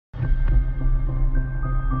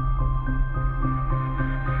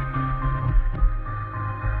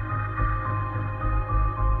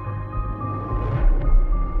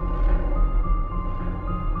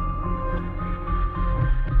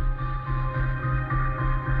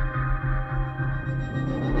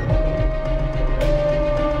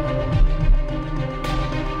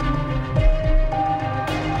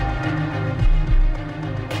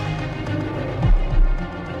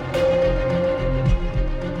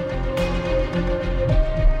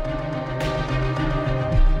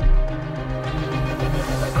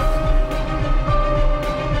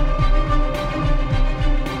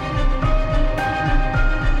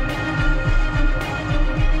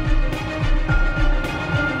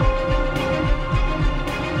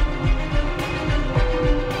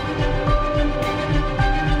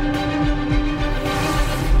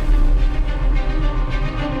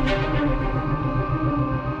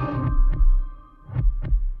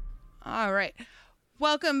All right.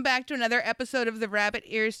 Welcome back to another episode of the Rabbit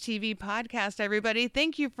Ears TV podcast, everybody.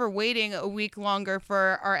 Thank you for waiting a week longer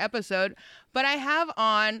for our episode. But I have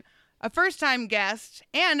on a first-time guest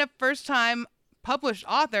and a first-time published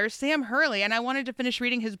author, Sam Hurley, and I wanted to finish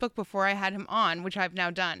reading his book before I had him on, which I've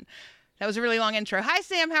now done. That was a really long intro. Hi,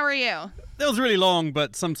 Sam. How are you? That was really long,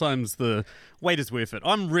 but sometimes the wait is worth it.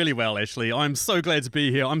 I'm really well, Ashley. I'm so glad to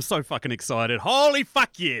be here. I'm so fucking excited. Holy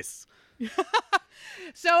fuck yes!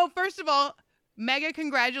 So, first of all, mega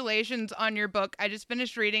congratulations on your book. I just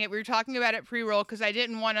finished reading it. We were talking about it pre-roll because I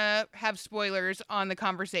didn't want to have spoilers on the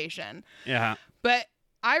conversation. Yeah. But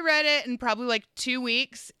I read it in probably like 2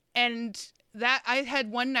 weeks, and that I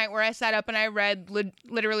had one night where I sat up and I read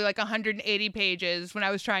literally like 180 pages when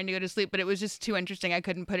I was trying to go to sleep, but it was just too interesting. I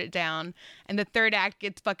couldn't put it down. And the third act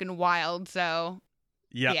gets fucking wild, so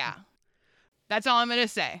yeah. That's all I'm going to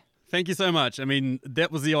say. Thank you so much. I mean,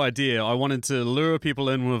 that was the idea. I wanted to lure people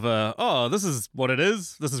in with this is what it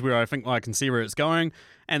is. This is where I think I can see where it's going.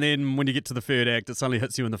 And then when you get to the third act, it suddenly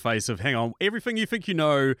hits you in the face of, hang on, everything you think you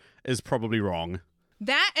know is probably wrong.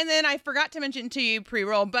 That, and then I forgot to mention to you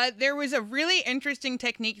pre-roll, but there was a really interesting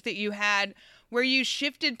technique that you had where you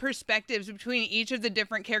shifted perspectives between each of the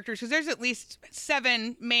different characters, because there's at least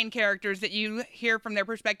 7 main characters that you hear from their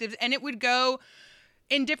perspectives, and it would go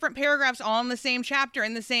in different paragraphs all in the same chapter,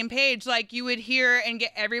 in the same page. Like, you would hear and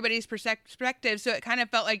get everybody's perspective, so it kind of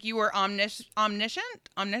felt like you were omniscient?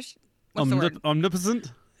 What's the word?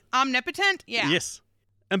 Omnipotent? Omnipotent? Yeah. Yes.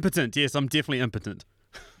 Impotent. Yes, I'm definitely impotent.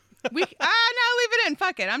 No, leave it in.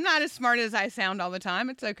 Fuck it. I'm not as smart as I sound all the time.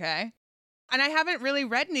 It's okay. And I haven't really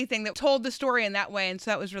read anything that told the story in that way, and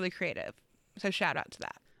so that was really creative. So shout out to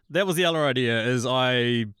that. That was the other idea, is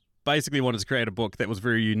I basically wanted to create a book that was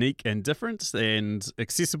very unique and different and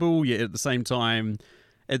accessible, yet at the same time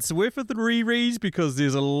it's worth it to reread, because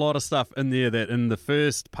there's a lot of stuff in there that in the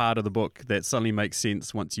first part of the book that suddenly makes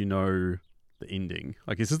sense once you know the ending.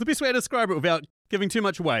 I guess is the best way to describe it without giving too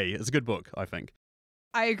much away. It's a good book, I think.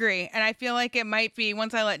 I agree. And I feel like it might be,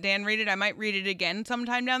 once I let Dan read it, I might read it again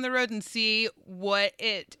sometime down the road and see what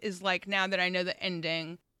it is like now that I know the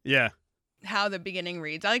ending. Yeah. How the beginning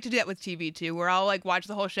reads. I like to do that with TV too, where I'll like watch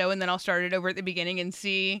the whole show and then I'll start it over at the beginning and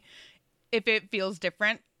see if it feels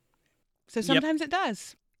different. So sometimes it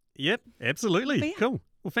does. Yep, absolutely. Yeah. Cool.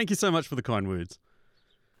 Well, thank you so much for the kind words.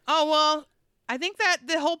 Oh, well, I think that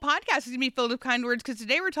the whole podcast is going to be filled with kind words, because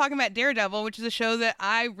today we're talking about Daredevil, which is a show that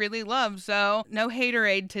I really love. So no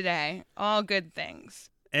haterade today. All good things.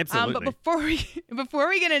 Absolutely. But before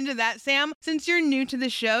we get into that, Sam, since you're new to the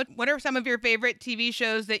show, what are some of your favorite TV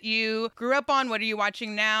shows that you grew up on? What are you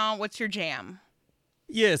watching now? What's your jam?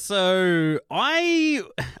 Yeah, so I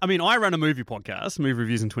run a movie podcast, Movie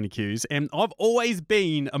Reviews and 20 Qs, and I've always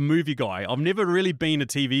been a movie guy. I've never really been a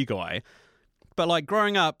TV guy. But like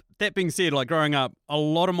growing up, that being said, like growing up, a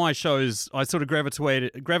lot of my shows, I sort of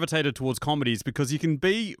gravitated towards comedies, because you can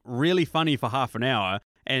be really funny for half an hour,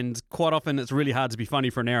 and quite often it's really hard to be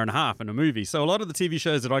funny for an hour and a half in a movie. So a lot of the TV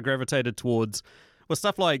shows that I gravitated towards were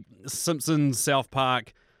stuff like Simpsons, South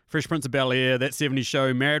Park, Fresh Prince of Bel-Air, That 70s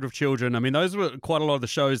Show, Married with Children. I mean, those were quite a lot of the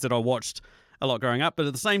shows that I watched a lot growing up. But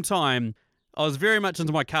at the same time, I was very much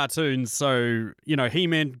into my cartoons. So, you know,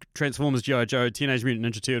 He-Man, Transformers, G.I. Joe, Teenage Mutant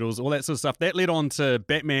Ninja Turtles, all that sort of stuff. That led on to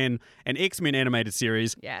Batman and X-Men animated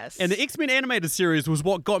series. Yes. And the X-Men animated series was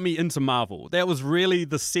what got me into Marvel. That was really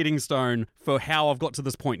the setting stone for how I've got to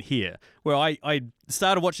this point here, where I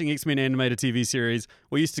started watching X-Men animated TV series.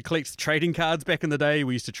 We used to collect trading cards back in the day.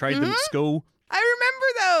 We used to trade them at school. I remember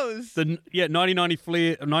those.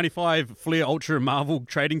 95 Flair Ultra Marvel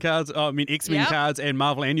trading cards. X-Men cards and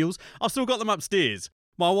Marvel annuals. I've still got them upstairs.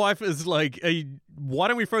 My wife is like, hey, why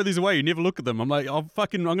don't we throw these away? You never look at them. I'm like, I'm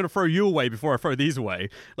going to throw you away before I throw these away.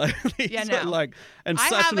 Like, yeah, no. Like, and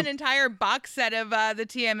I have an entire box set of the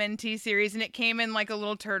TMNT series, and it came in like a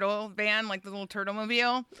little turtle van, like the little turtle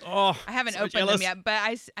mobile. Oh, I haven't opened jealous. them yet, but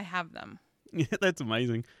I have them. Yeah, that's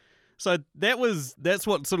amazing. So that's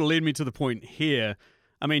what sort of led me to the point here.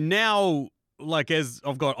 I mean, now, like, as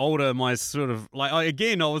I've got older, my sort of, like, I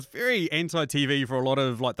was very anti-TV for a lot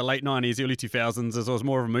of, like, the late 90s, early 2000s, as I was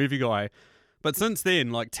more of a movie guy. But since then,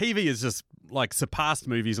 like, TV has just, like, surpassed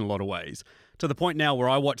movies in a lot of ways, to the point now where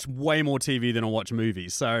I watch way more TV than I watch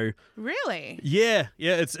movies. So really? Yeah,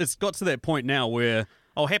 it's got to that point now where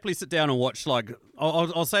I'll happily sit down and watch, like,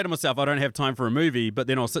 I'll say to myself, I don't have time for a movie, but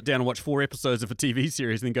then I'll sit down and watch 4 episodes of a TV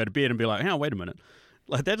series and then go to bed and be like, oh, wait a minute.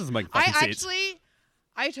 Like, that doesn't make fucking sense.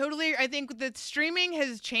 I think that streaming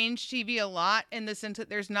has changed TV a lot, in the sense that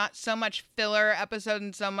there's not so much filler episode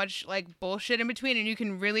and so much like bullshit in between, and you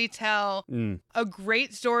can really tell a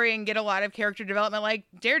great story and get a lot of character development. Like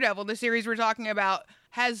Daredevil, the series we're talking about,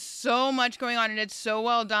 has so much going on and it's so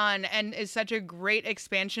well done and is such a great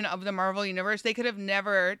expansion of the Marvel Universe. They could have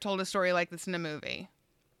never told a story like this in a movie.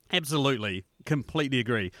 Absolutely. Completely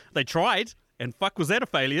agree. They tried, and fuck, was that a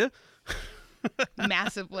failure?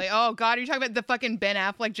 Massively. Oh, God, are you talking about the fucking Ben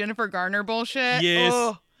Affleck, Jennifer Garner bullshit? Yes.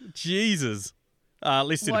 Oh, Jesus.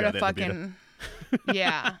 Less said what about a that, the fucking...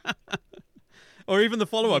 Yeah. Or even the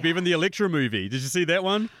follow-up, even the Elektra movie. Did you see that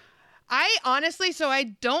one? I honestly, so I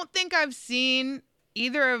don't think I've seen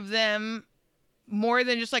either of them more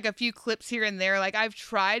than just like a few clips here and there. Like I've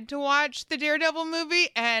tried to watch the Daredevil movie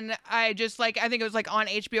and I just like, I think it was like on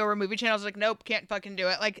HBO or Movie Channel. I was like, nope, can't fucking do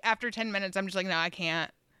it. Like after 10 minutes, I'm just like, no, I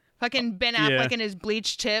can't. Fucking Ben Affleck and his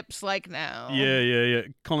bleached tips, like no. Yeah.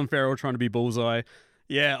 Colin Farrell trying to be Bullseye.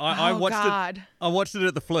 Yeah, I watched it. I watched it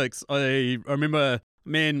at the flicks. I remember,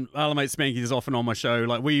 man, our mate Spanky is often on my show.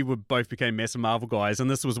 Like we both became massive Marvel guys,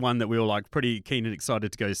 and this was one that we were like pretty keen and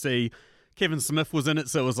excited to go see. Kevin Smith was in it,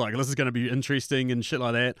 so it was like, this is going to be interesting and shit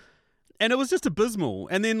like that. And it was just abysmal.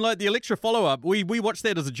 And then like the Elektra follow-up, we watched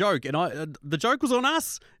that as a joke, and the joke was on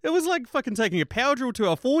us. It was like fucking taking a power drill to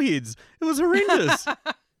our foreheads. It was horrendous.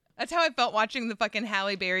 That's how I felt watching the fucking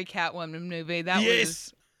Halle Berry Catwoman movie. That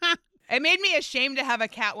was... It made me ashamed to have a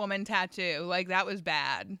Catwoman tattoo. Like, that was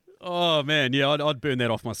bad. Oh, man. Yeah, I'd burn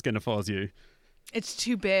that off my skin if I was you. It's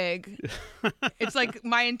too big. It's like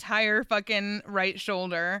my entire fucking right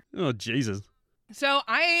shoulder. Oh, Jesus. So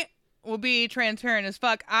I will be transparent as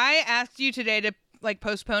fuck. I asked you today to, like,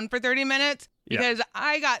 postpone for 30 minutes because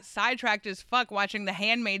I got sidetracked as fuck watching The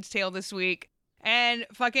Handmaid's Tale this week. And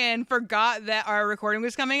fucking forgot that our recording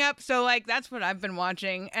was coming up. So, like, that's what I've been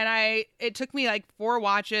watching. And it took me, like, 4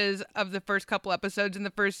 watches of the first couple episodes in the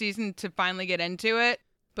first season to finally get into it.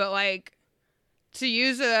 But, like, to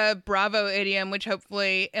use a Bravo idiom, which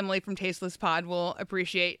hopefully Emily from Tasteless Pod will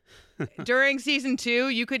appreciate, during season 2,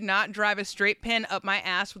 you could not drive a straight pin up my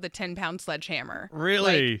ass with a 10-pound sledgehammer.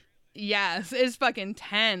 Really? Like, yes, it's fucking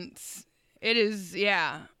tense. It is,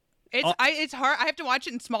 yeah. It's hard. I have to watch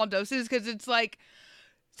it in small doses because it's like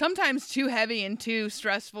sometimes too heavy and too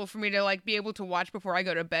stressful for me to like be able to watch before I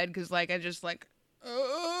go to bed because like I just like,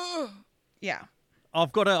 yeah.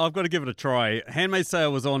 I've got to give it a try. Handmaid's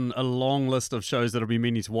Tale was on a long list of shows that I've been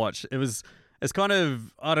meaning to watch. It's kind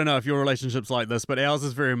of, I don't know if your relationship's like this, but ours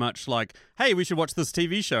is very much like, hey, we should watch this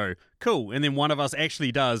TV show. Cool. And then one of us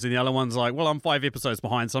actually does, and the other one's like, well, I'm 5 episodes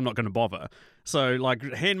behind, so I'm not going to bother. So, like,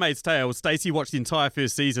 Handmaid's Tale, Stacey watched the entire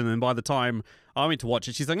first season, and by the time I went to watch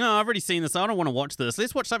it, she's like, no, I've already seen this. I don't want to watch this.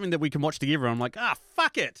 Let's watch something that we can watch together. I'm like,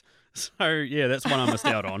 fuck it. So, yeah, that's one I missed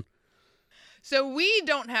out on. So we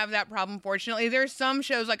don't have that problem, fortunately. There's some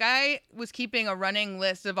shows, like I was keeping a running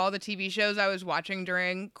list of all the TV shows I was watching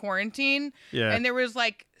during quarantine. Yeah. And there was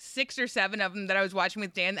like 6 or 7 of them that I was watching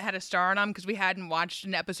with Dan that had a star on them because we hadn't watched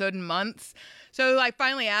an episode in months. So I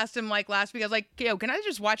finally asked him like last week, I was like, yo, can I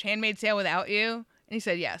just watch Handmaid's Tale without you? And he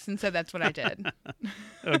said yes. And so that's what I did.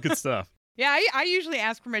 Oh, good stuff. Yeah, I usually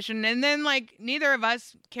ask permission. And then like neither of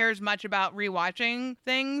us cares much about rewatching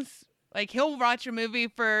things. Like, he'll watch a movie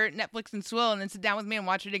for Netflix and Swill and then sit down with me and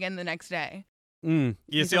watch it again the next day. Yeah,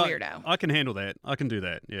 He's a weirdo. I can handle that. I can do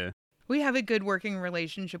that, yeah. We have a good working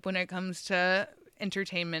relationship when it comes to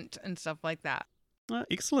entertainment and stuff like that.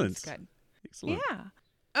 Excellent. It's good. Excellent.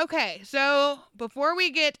 Yeah. Okay, so before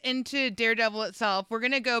we get into Daredevil itself, we're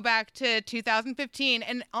going to go back to 2015.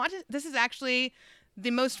 And this is actually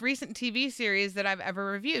the most recent TV series that I've ever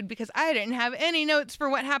reviewed because I didn't have any notes for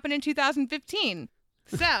what happened in 2015.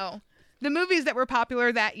 So... The movies that were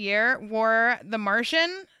popular that year were The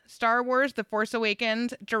Martian, Star Wars, The Force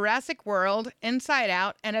Awakens, Jurassic World, Inside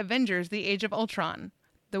Out, and Avengers, The Age of Ultron.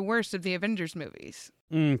 The worst of the Avengers movies.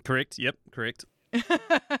 Correct. Yep, correct.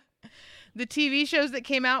 The TV shows that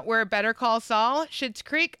came out were Better Call Saul, Schitt's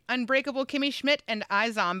Creek, Unbreakable Kimmy Schmidt, and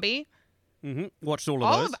iZombie. Watched all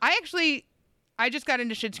of those. I just got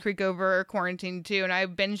into Schitt's Creek over quarantine too, and I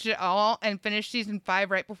binged it all and finished season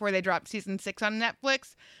 5 right before they dropped season 6 on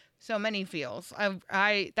Netflix. So many feels.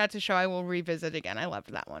 That's a show I will revisit again. I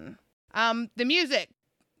loved that one. The music.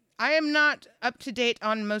 I am not up to date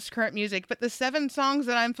on most current music, but the 7 songs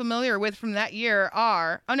that I'm familiar with from that year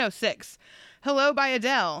are... 6. Hello by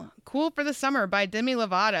Adele. Cool for the Summer by Demi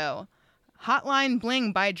Lovato. Hotline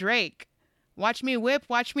Bling by Drake. Watch Me Whip,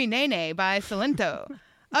 Watch Me Nay Nay by Salento.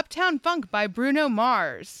 Uptown Funk by Bruno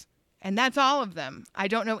Mars. And that's all of them. I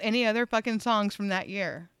don't know any other fucking songs from that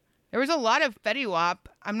year. There was a lot of Fetty Wap.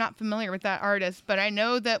 I'm not familiar with that artist, but I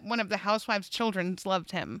know that one of the Housewives' children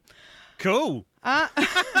loved him. Cool.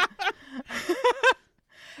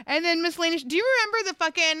 And then miscellaneous. Do you remember the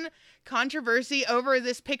fucking controversy over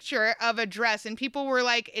this picture of a dress? And people were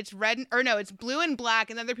like, it's red, or no, it's blue and black.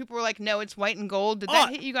 And other people were like, no, it's white and gold. Did that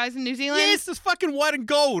hit you guys in New Zealand? Yes, it's fucking white and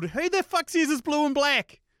gold. Who the fuck says it's blue and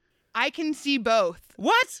black? I can see both.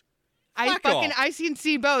 What? I can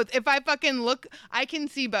see both. If I fucking look, I can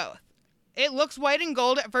see both. It looks white and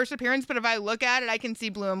gold at first appearance, but if I look at it, I can see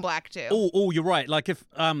blue and black too. Oh, you're right. Like if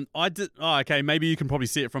I did, okay, maybe you can probably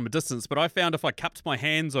see it from a distance, but I found if I cupped my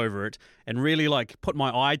hands over it and really like put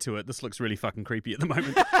my eye to it, this looks really fucking creepy at the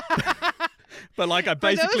moment. But like I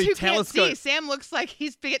basically For those who telescope. can't see, Sam looks like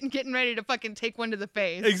he's getting ready to fucking take one to the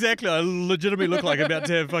face. Exactly, I legitimately look like I'm about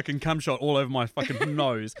to have fucking cum shot all over my fucking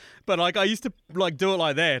nose. But like I used to like do it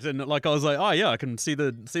like that, and like I was like, oh yeah, I can see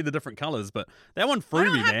the different colors. But that one threw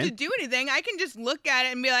me, man. I don't have to do anything. I can just look at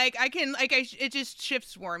it and be like, it just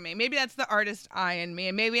shifts for me. Maybe that's the artist eye in me,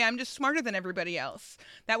 and maybe I'm just smarter than everybody else.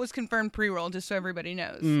 That was confirmed pre-roll, just so everybody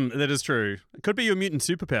knows. That is true. It could be your mutant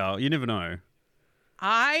superpower. You never know.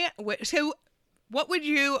 So, what would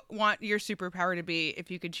you want your superpower to be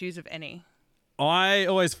if you could choose of any? I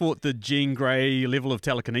always thought the Jean Grey level of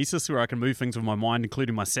telekinesis where I can move things with my mind,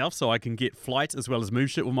 including myself, so I can get flight as well as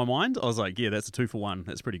move shit with my mind. I was like, yeah, that's a 2-for-1.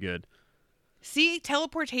 That's pretty good. See,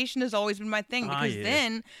 teleportation has always been my thing because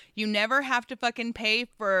then you never have to fucking pay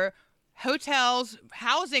for hotels,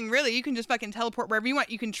 housing, really. You can just fucking teleport wherever you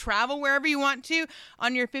want. You can travel wherever you want to.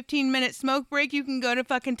 On your 15-minute smoke break, you can go to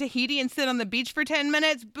fucking Tahiti and sit on the beach for 10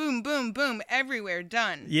 minutes. Boom, boom, boom. Everywhere.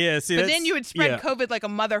 Done. Yeah, see, but then you would spread COVID like a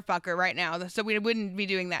motherfucker right now, so we wouldn't be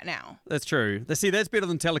doing that now. That's true. See, that's better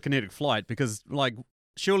than telekinetic flight because, like,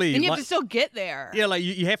 surely... And you have to still get there. Yeah, like,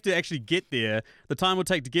 you have to actually get there. The time will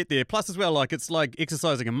take to get there. Plus, as well, like, it's like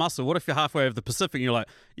exercising a muscle. What if you're halfway over the Pacific and you're like,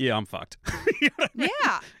 yeah, I'm fucked? You know what I mean?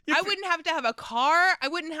 Yeah. I wouldn't have to have a car. I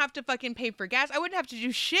wouldn't have to fucking pay for gas. I wouldn't have to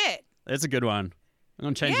do shit. That's a good one. I'm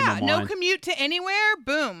going to change my mind. Yeah, no commute to anywhere.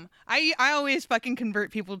 Boom. I always fucking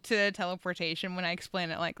convert people to teleportation when I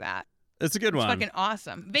explain it like that. It's a good one. It's fucking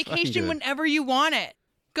awesome. Vacation whenever you want it.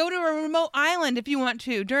 Go to a remote island if you want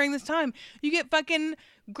to during this time. You get fucking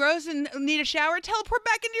gross and need a shower, teleport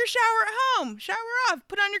back into your shower at home. Shower off.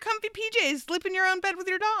 Put on your comfy PJs. Sleep in your own bed with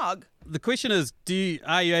your dog. The question is,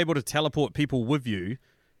 are you able to teleport people with you?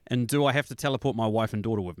 And do I have to teleport my wife and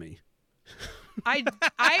daughter with me? I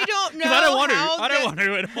don't know. I don't want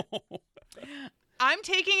to at all. I'm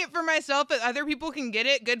taking it for myself, but other people can get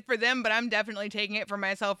it. Good for them, but I'm definitely taking it for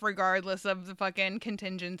myself regardless of the fucking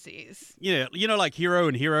contingencies. Yeah, you know, like Hero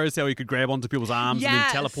and Heroes, how you could grab onto people's arms and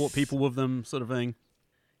then teleport people with them, sort of thing.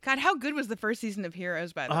 God, how good was the first season of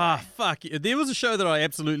Heroes, by the way? Fuck. There was a show that I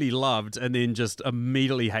absolutely loved and then just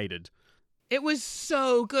immediately hated. It was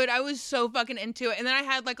so good. I was so fucking into it. And then I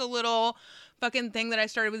had like a little fucking thing that I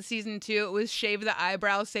started with season 2. It was shave the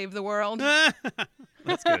eyebrows, save the world.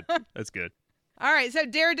 That's good. That's good. All right, so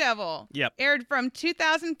Daredevil aired from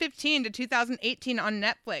 2015 to 2018 on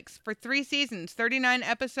Netflix for 3 seasons, 39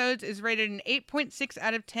 episodes, is rated an 8.6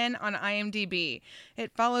 out of 10 on IMDb.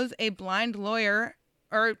 It follows a blind lawyer,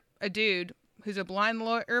 or a dude who's a blind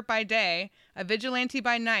lawyer by day, a vigilante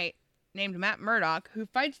by night, named Matt Murdock, who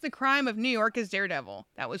fights the crime of New York as Daredevil.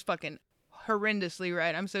 That was fucking horrendously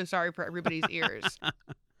read. I'm so sorry for everybody's ears.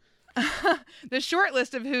 The short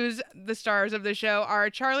list of who's the stars of the show are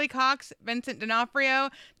Charlie Cox, Vincent D'Onofrio,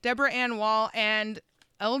 Deborah Ann Wall, and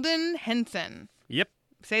Eldon Henson. Yep.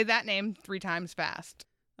 Say that name 3 times fast.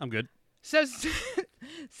 I'm good. So,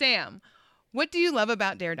 Sam, what do you love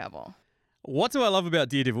about Daredevil? What do I love about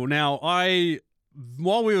Daredevil? Now,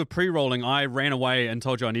 while we were pre-rolling, I ran away and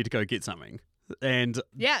told you I need to go get something. And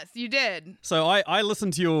yes, you did. So I've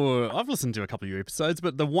listened to a couple of your episodes,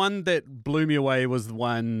 but the one that blew me away was the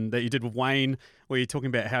one that you did with Wayne, where you're talking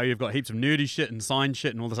about how you've got heaps of nerdy shit and science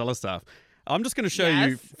shit and all this other stuff. I'm just going to show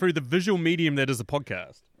you through the visual medium that is a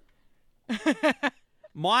podcast.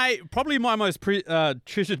 Probably my most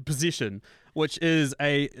treasured possession, which is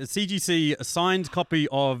a CGC signed copy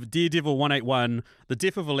of Daredevil 181, The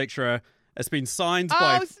Death of Elektra. It's been signed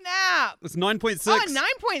by... Oh, snap! It's 9.6.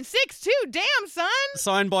 Oh, 9.6 too. Damn, son.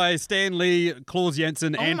 Signed by Stan Lee, Klaus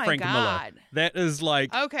Janson, and Frank Miller. That is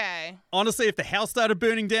like... Okay. Honestly, if the house started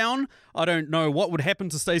burning down, I don't know what would happen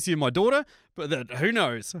to Stacey and my daughter, but who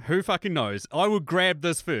knows? Who fucking knows? I would grab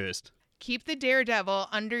this first. Keep the Daredevil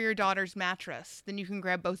under your daughter's mattress. Then you can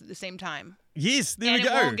grab both at the same time. Yes, there we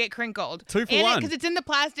go. And it won't get crinkled. 2 for 1. Because it's in the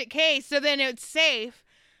plastic case, so then it's safe.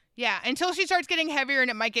 Yeah, until she starts getting heavier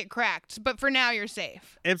and it might get cracked. But for now, you're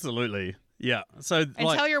safe. Absolutely. Yeah. So and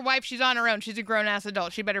tell your wife she's on her own. She's a grown-ass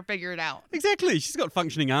adult. She better figure it out. Exactly. She's got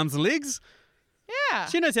functioning arms and legs. Yeah.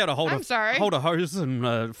 She knows how to hold a hose and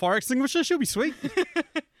a fire extinguisher. She'll be sweet.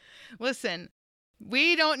 Listen,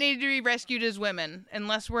 We don't need to be rescued as women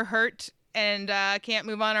unless we're hurt and can't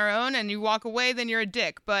move on our own, and you walk away, then you're a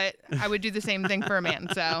dick. But I would do the same thing for a man.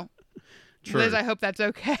 So, True. Liz, I hope that's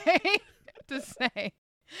okay to say.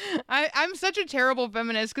 I'm such a terrible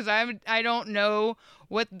feminist because I don't know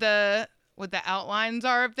what the outlines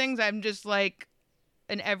are of things. I'm just like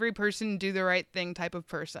an every person do the right thing type of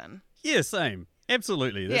person. Yeah, same.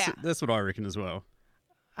 Absolutely. That's what I reckon as well.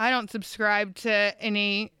 I don't subscribe to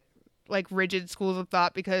any like rigid schools of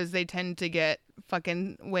thought because they tend to get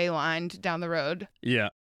fucking waylined down the road. Yeah,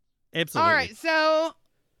 absolutely. All right, so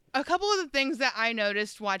a couple of the things that I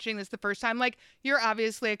noticed watching this the first time, like you're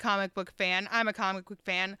obviously a comic book fan. I'm a comic book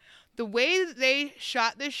fan. The way that they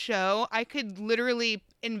shot this show, I could literally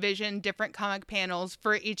envision different comic panels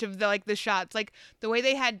for each of the shots. Like the way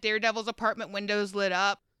they had Daredevil's apartment windows lit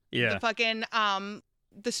up. Yeah. The fucking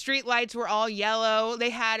the street lights were all yellow. They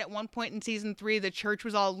had at one point in season 3, the church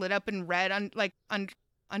was all lit up in red, underlit,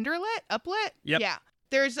 uplit. Yep. Yeah.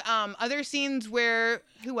 There's other scenes where,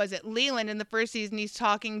 who was it? Leland in the first season, he's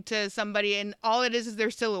talking to somebody and all it is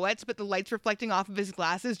their silhouettes, but the light's reflecting off of his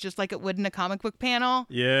glasses just like it would in a comic book panel.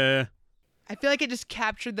 Yeah. I feel like it just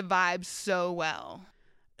captured the vibe so well.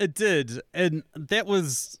 It did. And that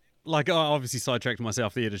was like, I obviously sidetracked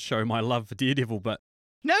myself there to show my love for Daredevil, but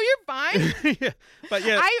No, you're fine. yeah. But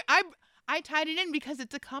yeah. I tied it in because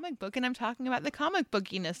it's a comic book and I'm talking about the comic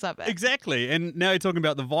bookiness of it. Exactly. And now you're talking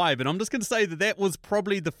about the vibe. And I'm just going to say that was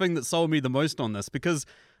probably the thing that sold me the most on this because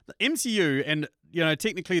the MCU, and,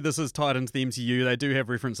 technically this is tied into the MCU. They do have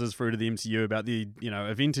references through to the MCU about the,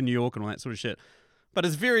 event in New York and all that sort of shit. But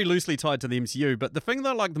it's very loosely tied to the MCU. But the thing that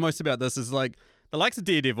I like the most about this is like the likes of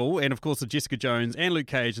Daredevil and, of course, of Jessica Jones and Luke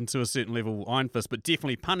Cage and to a certain level Iron Fist, but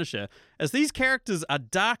definitely Punisher, as these characters are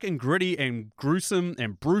dark and gritty and gruesome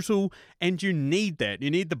and brutal, and you need that.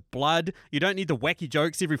 You need the blood. You don't need the wacky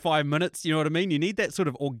jokes every 5 minutes, you know what I mean? You need that sort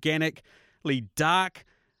of organically dark,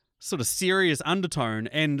 sort of serious undertone,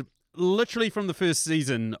 and literally from the first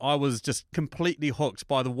season, I was just completely hooked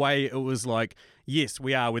by the way it was like, yes,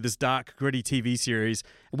 we are with this dark, gritty TV series.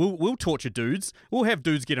 We'll torture dudes. We'll have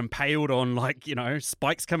dudes get impaled on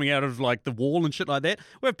spikes coming out of like the wall and shit like that.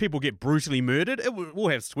 We'll have people get brutally murdered. We'll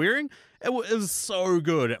have swearing. It was so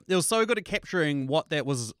good. It was so good at capturing what that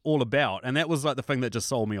was all about. And that was like the thing that just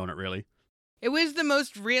sold me on it, really. It was the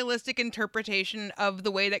most realistic interpretation of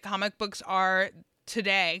the way that comic books are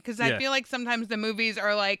today, because I feel like sometimes the movies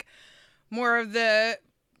are like more of the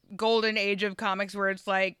golden age of comics where it's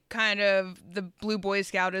like kind of the Blue Boy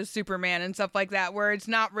Scout as Superman and stuff like that, where it's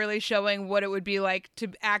not really showing what it would be like to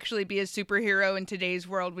actually be a superhero in today's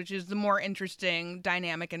world, which is the more interesting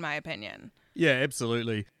dynamic in my opinion. Yeah,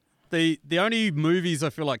 absolutely. The only movies I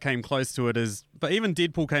feel like came close to it but even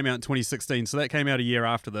Deadpool came out in 2016, so that came out a year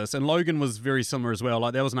after this, and Logan was very similar as well.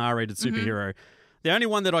 Like that was an R-rated superhero. The only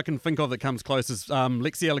one that I can think of that comes close is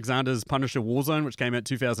Lexi Alexander's Punisher Warzone, which came out in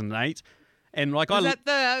 2008. And like, was that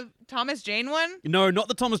the Thomas Jane one? No, not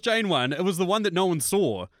the Thomas Jane one. It was the one that no one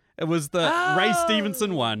saw. It was the Ray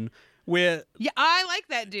Stevenson one where... Yeah, I like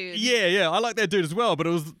that dude. Yeah, I like that dude as well, but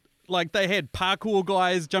it was... Like, they had parkour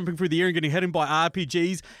guys jumping through the air and getting hit by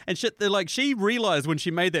RPGs and shit. They're like, she realized when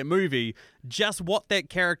she made that movie just what that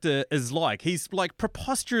character is like. He's, like,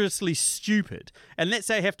 preposterously stupid. And that's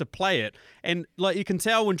how you have to play it. And, like, you can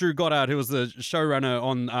tell when Drew Goddard, who was the showrunner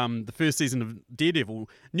on the first season of Daredevil,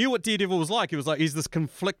 knew what Daredevil was like. He was like, he's this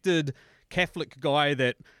conflicted Catholic guy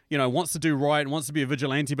that, wants to do right and wants to be a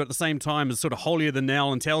vigilante, but at the same time is sort of holier than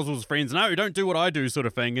thou and tells all his friends, no, don't do what I do sort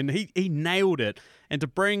of thing. And he nailed it. And to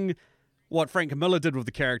bring what Frank Miller did with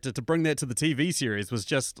the character, to bring that to the TV series was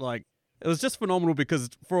just like, it was just phenomenal because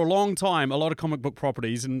for a long time, a lot of comic book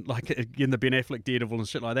properties and like in the Ben Affleck Daredevil and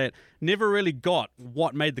shit like that, never really got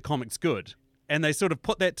what made the comics good. And they sort of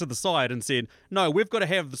put that to the side and said, no, we've got to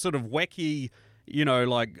have the sort of wacky,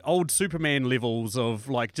 like old Superman levels of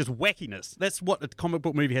like just wackiness. That's what a comic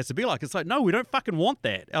book movie has to be like. It's like, no, we don't fucking want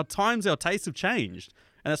that. Our tastes have changed.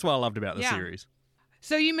 And that's what I loved about the series.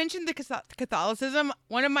 So you mentioned the Catholicism.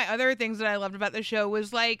 One of my other things that I loved about the show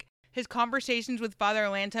was like his conversations with Father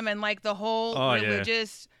Lantom and like the whole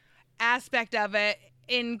religious aspect of it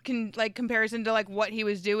in comparison to like what he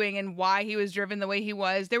was doing and why he was driven the way he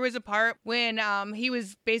was. There was a part when he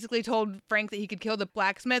was basically told Frank that he could kill the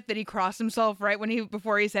blacksmith, that he crossed himself right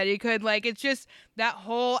before he said he could. Like, it's just that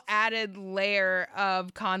whole added layer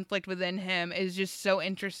of conflict within him is just so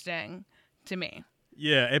interesting to me.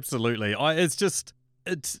 Yeah, absolutely. They just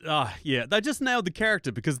nailed the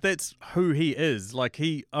character because that's who he is. Like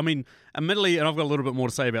admittedly, and I've got a little bit more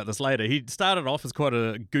to say about this later, he started off as quite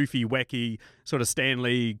a goofy, wacky sort of Stan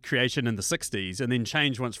Lee creation in the 60s and then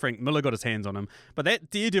changed once Frank Miller got his hands on him. But that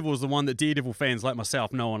Daredevil is the one that Daredevil fans like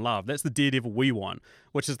myself know and love. That's the Daredevil we want,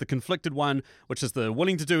 which is the conflicted one, which is the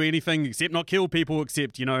willing to do anything except not kill people,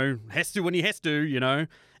 except, has to when he has to,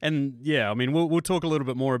 And yeah, I mean, we'll talk a little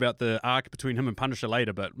bit more about the arc between him and Punisher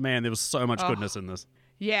later, but man, there was so much goodness in this.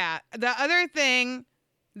 Yeah. The other thing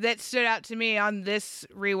that stood out to me on this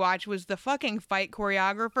rewatch was the fucking fight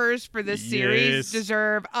choreographers for this series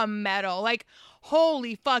deserve a medal. Like,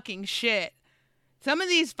 holy fucking shit. Some of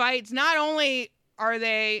these fights, not only are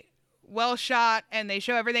they well shot and they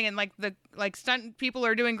show everything and the stunt people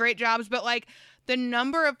are doing great jobs, but the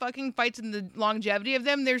number of fucking fights and the longevity of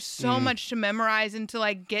them, there's so much to memorize and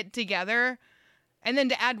to get together. And then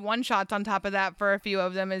to add one shots on top of that for a few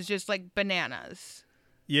of them is just bananas.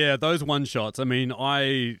 Yeah, those one shots. I mean,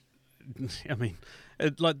 the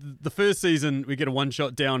first season, we get a one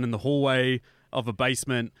shot down in the hallway of a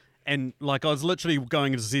basement. And I was literally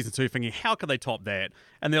going into season 2 thinking, how could they top that?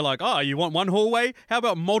 And they're like, oh, you want one hallway? How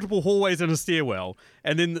about multiple hallways and a stairwell?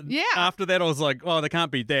 And then after that, I was like, oh, they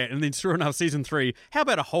can't beat that. And then sure enough, season 3, how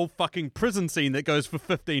about a whole fucking prison scene that goes for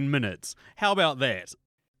 15 minutes? How about that?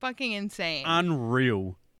 Fucking insane.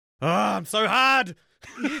 Unreal. Oh, I'm so hard.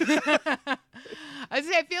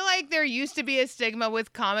 I feel like there used to be a stigma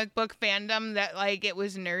with comic book fandom that it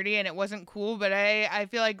was nerdy and it wasn't cool, but I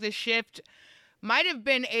feel like the shift might have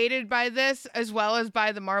been aided by this as well as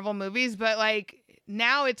by the Marvel movies, but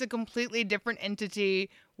now it's a completely different entity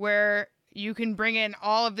where you can bring in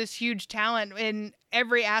all of this huge talent in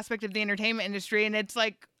every aspect of the entertainment industry, and it's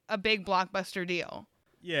a big blockbuster deal.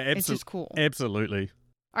 Yeah, it's just cool. Absolutely.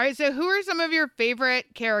 All right, so who are some of your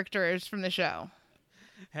favorite characters from the show?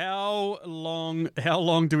 How long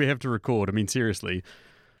do we have to record? I mean, seriously.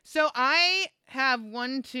 So I have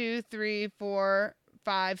 1, 2, 3, 4,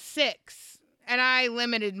 5, 6, and I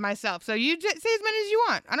limited myself. So you say as many as you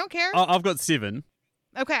want. I don't care. I've got 7.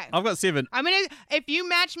 Okay. I've got 7. If you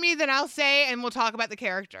match me, then I'll say, and we'll talk about the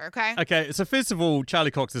character. Okay. Okay. So first of all,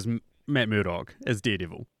 Charlie Cox is Matt Murdock as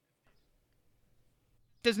Daredevil.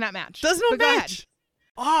 Does not match. Does not match.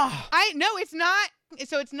 Oh. No, it's not.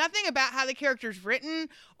 So it's nothing about how the character's written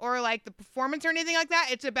or the performance or anything like that.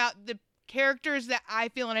 It's about the characters that I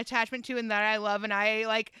feel an attachment to and that I love and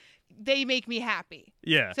I they make me happy.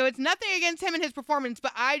 Yeah. So it's nothing against him and his performance,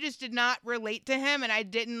 but I just did not relate to him and I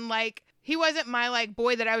didn't he wasn't my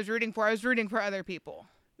boy that I was rooting for. I was rooting for other people.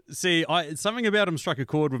 See, something about him struck a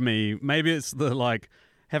chord with me. Maybe it's the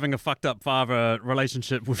having a fucked up father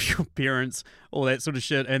relationship with your parents, all that sort of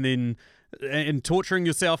shit, and then and torturing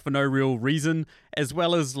yourself for no real reason, as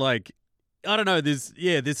well as I don't know,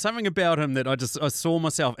 there's something about him that I saw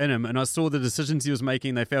myself in him, and I saw the decisions he was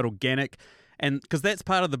making, they felt organic, and because that's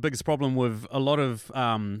part of the biggest problem with a lot of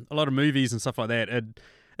movies and stuff like that.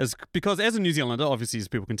 Is because as a New Zealander, obviously as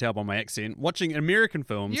people can tell by my accent, watching American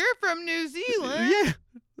films. You're from New Zealand. Yeah,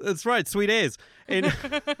 that's right, sweet as. And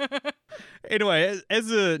anyway, as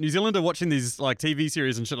a New Zealander watching these TV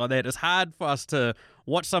series and shit like that, it's hard for us to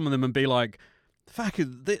watch some of them and be like, fuck,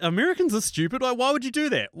 the Americans are stupid. Why would you do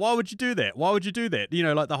that? Why would you do that? Why would you do that?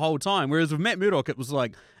 The whole time. Whereas with Matt Murdock, it was I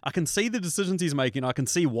can see the decisions he's making. I can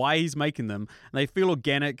see why he's making them. And they feel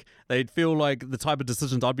organic. They feel like the type of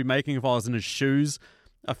decisions I'd be making if I was in his shoes.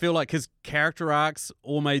 I feel like his character arcs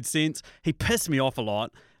all made sense. He pissed me off a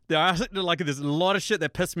lot. There's a lot of shit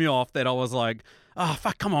that pissed me off that I was like, oh,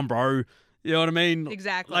 fuck, come on, bro. You know what I mean?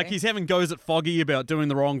 Exactly. He's having goes at Foggy about doing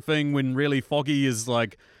the wrong thing when really Foggy is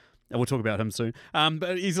and we'll talk about him soon.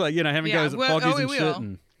 But he's having goes at Foggies and shit.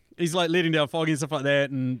 And he's letting down Foggy and stuff like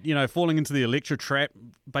that and, falling into the Elektra trap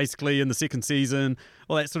basically in the second season,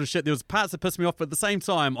 all that sort of shit. There was parts that pissed me off, but at the same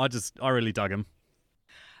time, I really dug him.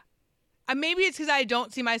 Maybe it's because I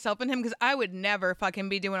don't see myself in him because I would never fucking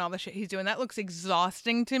be doing all the shit he's doing. That looks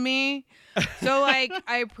exhausting to me. So, I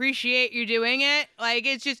appreciate you doing it.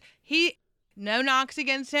 It's just, no knocks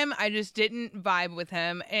against him. I just didn't vibe with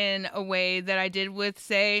him in a way that I did with,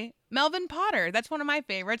 say, Melvin Potter. That's one of my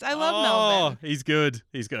favorites. I love Melvin. Oh, he's good.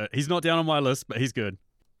 He's good. He's not down on my list, but he's good.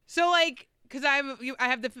 So, because I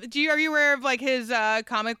have are you aware of, his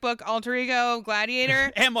comic book alter ego,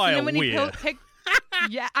 Gladiator? Am I aware? When he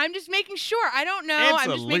yeah, I'm just making sure. I don't know.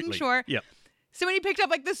 Absolutely. I'm just making sure. Yep. So when he picked up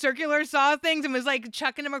the circular saw things and was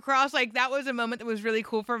chucking them across, that was a moment that was really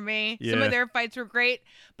cool for me. Yeah. Some of their fights were great,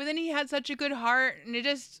 but then he had such a good heart, and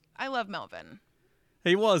I love Melvin.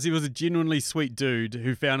 He was a genuinely sweet dude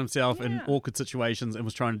who found himself in awkward situations and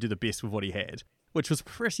was trying to do the best with what he had, which was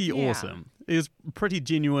pretty awesome. He was pretty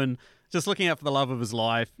genuine, just looking out for the love of his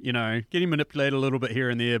life, getting manipulated a little bit here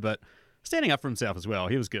and there, but standing up for himself as well.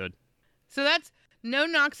 He was good. So that's no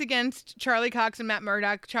knocks against Charlie Cox and Matt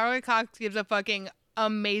Murdock. Charlie Cox gives a fucking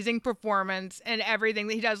amazing performance and everything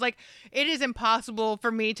that he does. Like, it is impossible for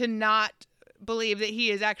me to not believe that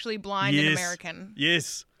he is actually blind and American.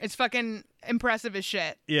 Yes. It's fucking impressive as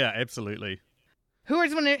shit. Yeah, absolutely. Who are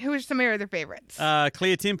some of your other favorites?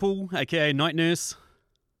 Claire Temple, aka Night Nurse.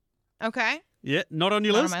 Okay. Yeah, not on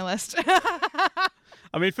your Not list? on my list.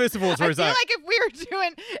 I mean, first of all, it's I Rosario. feel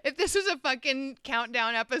like if this was a fucking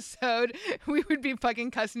countdown episode, we would be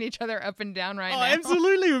fucking cussing each other up and down right now.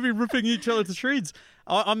 Absolutely. We'd be ripping each other to shreds.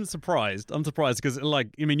 I'm surprised. I'm surprised because, like,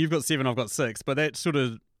 I mean, you've got 7, I've got 6, but that sort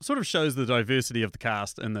of shows the diversity of the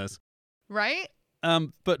cast in this. Right?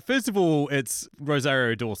 But first of all, it's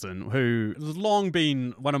Rosario Dawson, who has long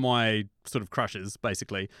been one of my sort of crushes,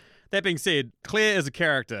 basically. That being said, Claire as a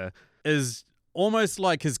character is almost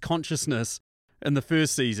like his consciousness in the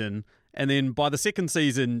first season, and then by the second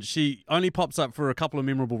season, she only pops up for a couple of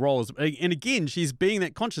memorable roles. And again, she's being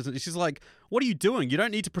that conscious. She's like, what are you doing? You don't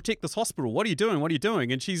need to protect this hospital. What are you doing? What are you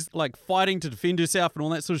doing? And she's like fighting to defend herself and all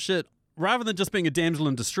that sort of shit. Rather than just being a damsel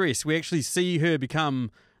in distress, we actually see her become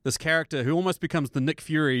this character who almost becomes the Nick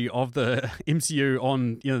Fury of the MCU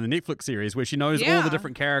on, the Netflix series, where she knows all the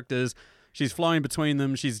different characters. She's flowing between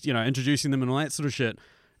them. She's, introducing them and all that sort of shit.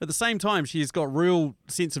 At the same time, she's got real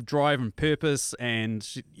sense of drive and purpose, and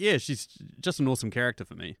she's just an awesome character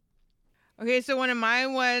for me. Okay, so one of my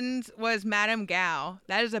ones was Madame Gao.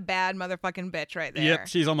 That is a bad motherfucking bitch right there. Yep,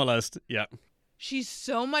 she's on my list. Yep. She's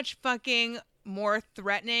so much fucking more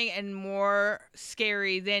threatening and more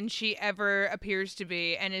scary than she ever appears to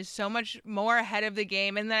be, and is so much more ahead of the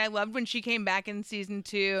game. And then I loved when she came back in season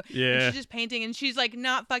 2. Yeah. And she's just painting, and she's like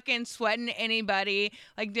not fucking sweating anybody.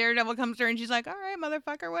 Like Daredevil comes to her and she's like, all right,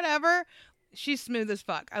 motherfucker, whatever. She's smooth as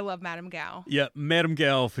fuck. I love Madame Gao. Yeah, Madame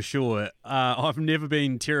Gao for sure. I've never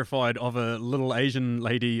been terrified of a little Asian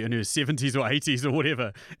lady in her 70s or 80s or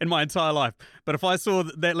whatever in my entire life. But if I saw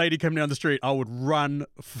that lady come down the street, I would run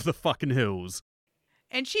for the fucking hills.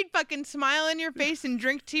 And she'd fucking smile in your face and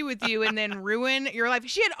drink tea with you and then ruin your life.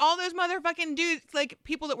 She had all those motherfucking dudes, like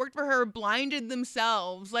people that worked for her, blinded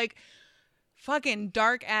themselves. Like fucking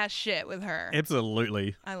dark ass shit with her.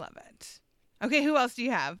 Absolutely. I love it. Okay, who else do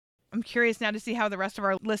you have? I'm curious now to see how the rest of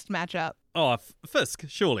our list match up. Oh, Fisk,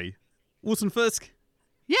 surely. Wilson Fisk?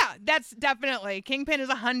 Yeah, that's definitely. Kingpin is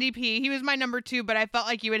a Hundy P. He was my number 2, but I felt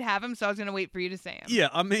like you would have him, so I was going to wait for you to say him. Yeah,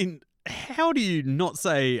 I mean, how do you not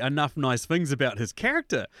say enough nice things about his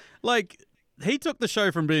character? Like, he took the show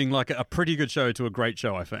from being like a pretty good show to a great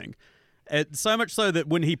show, I think. So much so that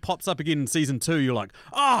when he pops up again in season 2, you're like,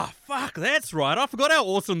 oh, fuck, that's right. I forgot how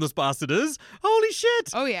awesome this bastard is. Holy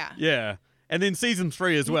shit. Oh, yeah. Yeah. And then season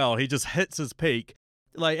 3 as well, he just hits his peak.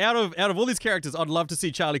 Like, out of all these characters, I'd love to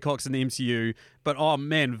see Charlie Cox in the MCU. But, oh,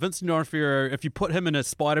 man, Vincent D'Onofrio, if you put him in a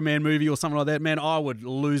Spider-Man movie or something like that, man, I would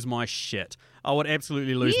lose my shit. I would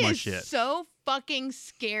absolutely lose my shit. He is so fucking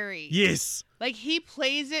scary. Yes. Like, he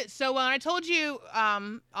plays it so well. And I told you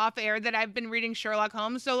off air that I've been reading Sherlock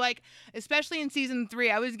Holmes. So, like, especially in season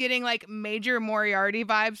 3, I was getting, like, major Moriarty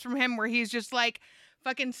vibes from him where he's just, like,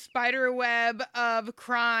 fucking spider web of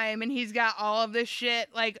crime, and he's got all of this shit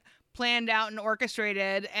like planned out and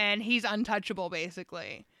orchestrated, and he's untouchable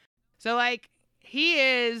basically. So like he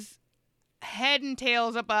is head and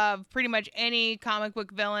tails above pretty much any comic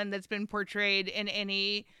book villain that's been portrayed in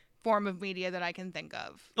any form of media that I can think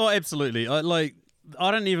of. Oh, absolutely. I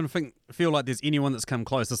don't even feel like there's anyone that's come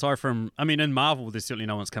close aside from, I mean, in Marvel, there's certainly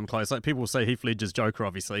no one's come close. Like people will say Heath Ledger's Joker,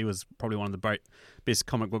 obviously, he was probably one of the best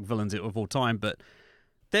comic book villains of all time, but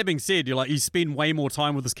that being said, you spend way more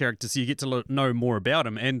time with this character, so you get to know more about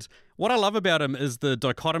him. And what I love about him is the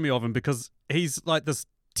dichotomy of him, because he's like this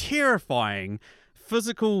terrifying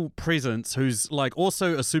physical presence who's like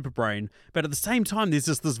also a super brain, but at the same time, there's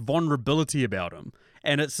just this vulnerability about him.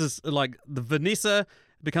 And it's just like the Vanessa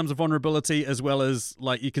becomes a vulnerability, as well as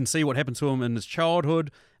like you can see what happened to him in his childhood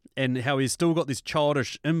and how he's still got these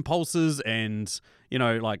childish impulses and,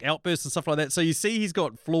 like outbursts and stuff like that. So you see he's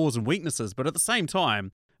got flaws and weaknesses, but at the same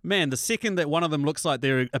time, man, the second that one of them looks like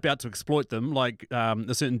they're about to exploit them, like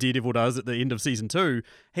a certain Daredevil does at the end of season 2,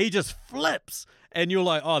 he just flips. And you're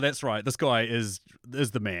like, oh, that's right. This guy is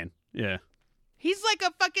the man. Yeah. He's like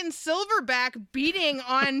a fucking silverback beating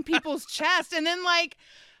on people's chest. And then like,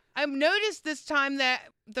 I've noticed this time that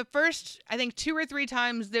the first, I think 2 or 3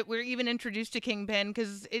 times that we're even introduced to Kingpin,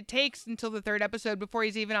 because it takes until the 3rd episode before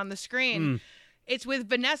he's even on the screen. It's with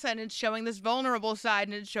Vanessa, and it's showing this vulnerable side,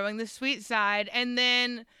 and it's showing the sweet side. And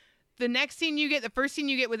then the next scene you get, the first scene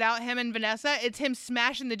you get without him and Vanessa, it's him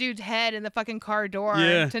smashing the dude's head in the fucking car door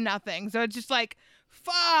to nothing. So it's just like,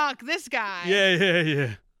 fuck this guy.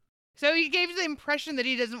 Yeah. So he gave the impression that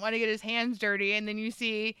he doesn't want to get his hands dirty, and then you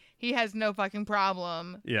see he has no fucking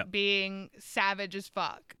problem being savage as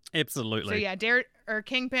fuck. Absolutely. So yeah,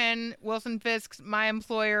 Kingpin, Wilson Fisk's My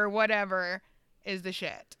Employer, whatever, is the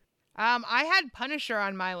shit. I had Punisher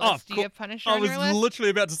on my list. Do you have Punisher on your list? I was literally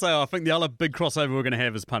about to say, I think the other big crossover we're going to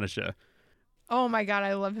have is Punisher. Oh my God,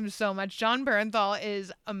 I love him so much. Jon Bernthal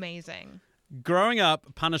is amazing. Growing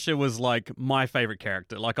up, Punisher was like my favorite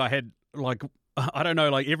character. Like I had I don't know,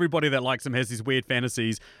 like everybody that likes him has these weird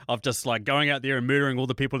fantasies of just like going out there and murdering all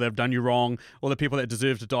the people that have done you wrong, all the people that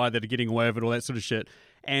deserve to die that are getting away with it, all that sort of shit.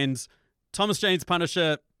 And Thomas Jane's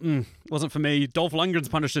Punisher wasn't for me. Dolph Lundgren's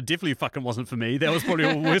Punisher definitely fucking wasn't for me. That was probably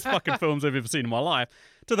the worst fucking films I've ever seen in my life.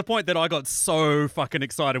 To the point that I got so fucking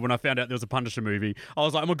excited when I found out there was a Punisher movie. I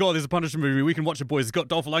was like, oh my God, there's a Punisher movie. We can watch it, boys. It's got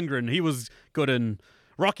Dolph Lundgren. He was good in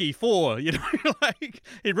Rocky 4, you know, like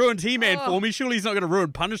he ruined He-Man for me. Surely he's not going to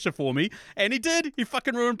ruin Punisher for me. And he did. He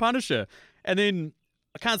fucking ruined Punisher. And then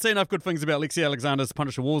I can't say enough good things about Lexi Alexander's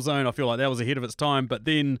Punisher Warzone. I feel like that was ahead of its time. But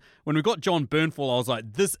then when we got Jon Bernthal, I was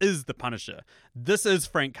like, this is the Punisher. This is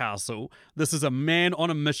Frank Castle. This is a man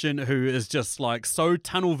on a mission who is just like so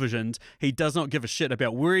tunnel visioned. He does not give a shit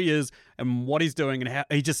about where he is and what he's doing, and how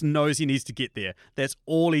he just knows he needs to get there. That's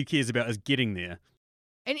all he cares about, is getting there.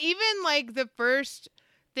 And even like the first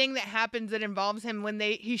thing that happens that involves him when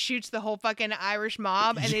he shoots the whole fucking Irish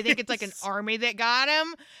mob and they think it's like an army that got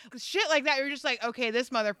him. Shit like that, you're just like, okay,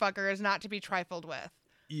 this motherfucker is not to be trifled with.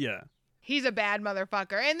 Yeah. He's a bad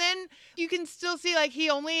motherfucker. And then you can still see like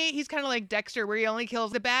he's kind of like Dexter, where he only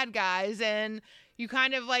kills the bad guys, and you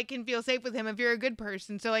kind of like can feel safe with him if you're a good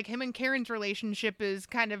person. So like him and Karen's relationship is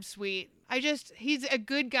kind of sweet. He's a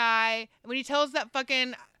good guy. When he tells that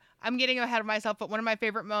fucking, I'm getting ahead of myself, but one of my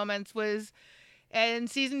favorite moments was in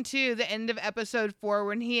season 2, the end of episode 4,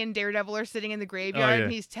 when he and Daredevil are sitting in the graveyard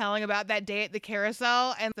and he's telling about that day at the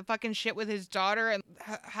carousel and the fucking shit with his daughter and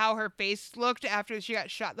how her face looked after she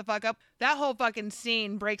got shot the fuck up. That whole fucking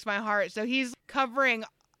scene breaks my heart. So he's covering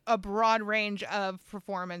a broad range of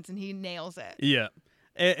performance and he nails it. Yeah.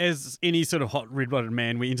 As any sort of hot red-blooded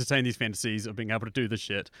man, we entertain these fantasies of being able to do this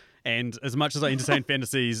shit. And as much as I entertain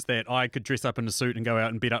fantasies that I could dress up in a suit and go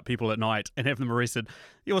out and beat up people at night and have them arrested,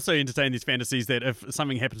 you also entertain these fantasies that if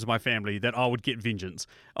something happened to my family, that I would get vengeance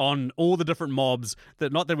on all the different mobs.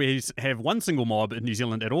 That not that we have one single mob in New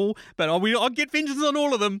Zealand at all, but I'd get vengeance on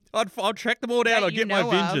all of them. I'd track them all down. I'd get my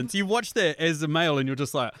vengeance. You watch that as a male and you're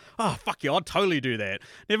just like, oh, fuck yeah, I'd totally do that.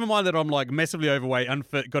 Never mind that I'm like massively overweight,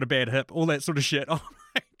 unfit, got a bad hip, all that sort of shit.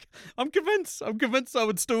 I'm convinced I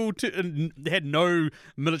would still had no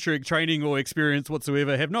military training or experience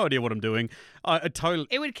whatsoever, have no idea what I'm doing.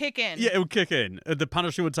 It would kick in. Yeah, it would kick in. The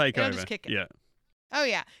Punisher would take over. Just kick in. Yeah. Oh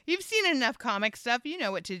yeah, you've seen enough comic stuff. You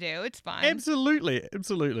know what to do. It's fine. Absolutely.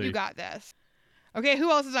 You got this. Okay,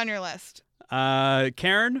 who else is on your list?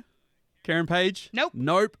 Karen Page.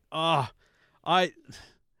 Nope. I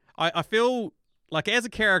feel like as a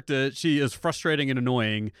character, she is frustrating and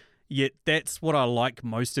annoying. Yet that's what I like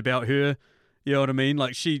most about her. You know what I mean?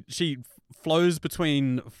 Like she flows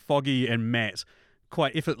between Foggy and Matt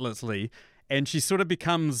quite effortlessly, and she sort of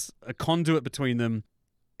becomes a conduit between them.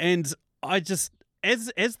 And I just,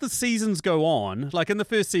 as the seasons go on, like in the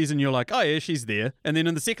first season, you're like, oh yeah, she's there. And then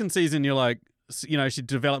in the second season, you're like, you know, she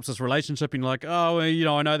develops this relationship, and you're like, oh, well, you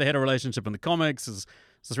know, I know they had a relationship in the comics. Is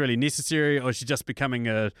this really necessary? Or is she just becoming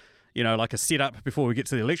like a setup before we get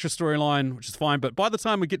to the Elektra storyline, which is fine. But by the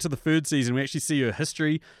time we get to the third season, we actually see her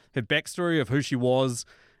history, her backstory of who she was,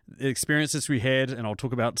 the experiences we had, and I'll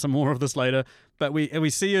talk about some more of this later. But we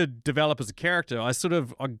see her develop as a character. I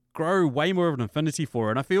grow way more of an affinity for her,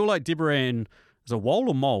 and I feel like Deborah Ann, is it Woll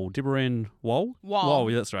or Mole? Deborah Ann Woll? Woll.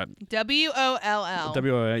 Yeah, that's right. Woll.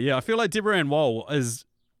 W-O-L. Yeah, I feel like Deborah Ann Woll has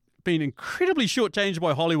been incredibly shortchanged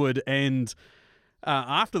by Hollywood and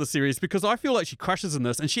after the series, because I feel like she crushes in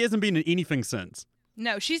this, and she hasn't been in anything since.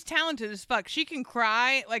 No, she's talented as fuck. She can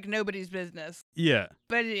cry like nobody's business. Yeah.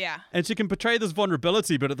 But yeah. And she can portray this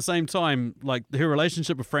vulnerability, but at the same time, like her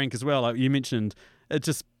relationship with Frank as well, like you mentioned, it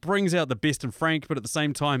just brings out the best in Frank, but at the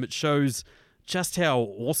same time, it shows just how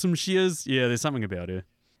awesome she is. Yeah, there's something about her.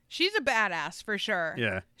 She's a badass for sure.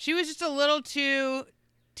 Yeah. She was just a little too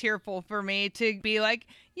tearful for me to be like,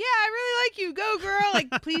 yeah, I really like you, go girl,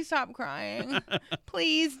 like please stop crying,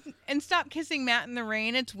 please, and stop kissing Matt in the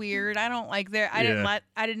rain. It's weird. I don't like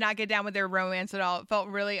I did not get down with their romance at all. It felt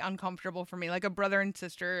really uncomfortable for me, like a brother and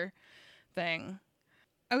sister thing.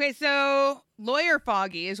 Okay, so Lawyer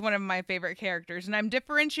Foggy is one of my favorite characters, and I'm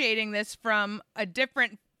differentiating this from a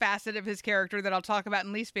different facet of his character that I'll talk about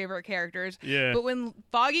in least favorite characters. Yeah. But when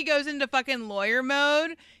Foggy goes into fucking lawyer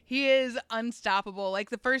mode, he is unstoppable. Like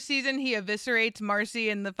the first season, he eviscerates Marcy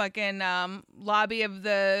in the fucking lobby of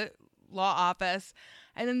the law office.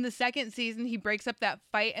 And then the second season, he breaks up that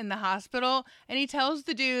fight in the hospital and he tells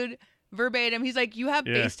the dude verbatim, he's like, you have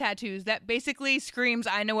face tattoos that basically screams,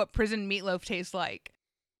 I know what prison meatloaf tastes like.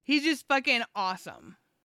 He's just fucking awesome.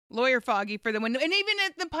 Lawyer Foggy for the win. And even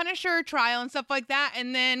at the Punisher trial and stuff like that.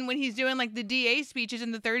 And then when he's doing like the DA speeches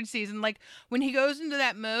in the third season, like when he goes into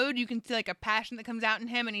that mode, you can see like a passion that comes out in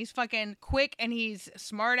him and he's fucking quick and he's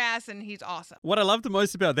smart ass and he's awesome. What I loved the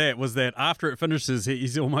most about that was that after it finishes,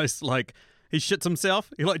 he's almost like, he shits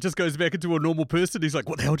himself. He like just goes back into a normal person. He's like,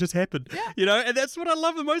 what the hell just happened? Yeah. You know, and that's what I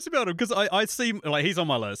love the most about him because I see, like, he's on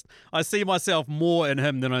my list. I see myself more in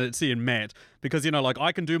him than I see in Matt because, you know, like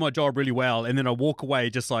I can do my job really well and then I walk away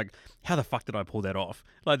just like, how the fuck did I pull that off?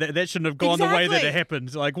 Like that shouldn't have gone the way that it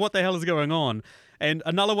happened. Like, what the hell is going on? And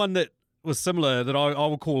another one that was similar that I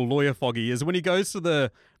will call Lawyer Foggy is when he goes to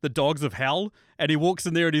the Dogs of Hell and he walks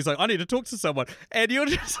in there and he's like, I need to talk to someone. And you're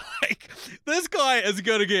just like, this guy is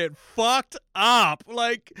going to get fucked up.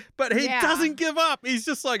 Like, but he doesn't give up. He's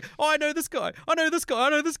just like, oh, I know this guy. I know this guy. I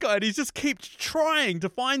know this guy. And he just keeps trying to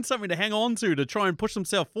find something to hang on to try and push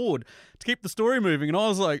himself forward to keep the story moving. And I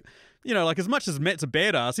was like, you know, like as much as Matt's a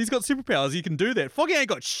badass, he's got superpowers. He can do that. Foggy ain't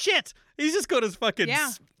got shit. He's just got his fucking,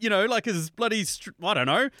 you know, like his bloody, I don't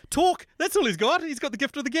know, talk. That's all he's got. He's got the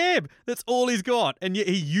gift of the gab. That's all he's got. And yet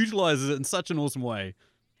he utilizes it in such an awesome way.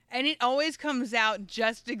 And it always comes out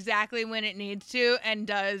just exactly when it needs to and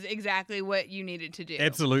does exactly what you need it to do.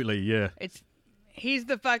 Absolutely, yeah. He's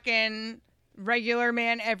the fucking regular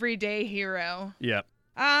man, everyday hero. Yeah.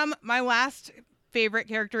 My last favorite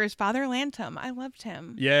character is Father Lantom. I loved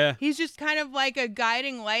him. Yeah. He's just kind of like a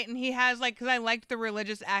guiding light, and he has like, because I liked the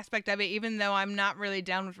religious aspect of it, even though I'm not really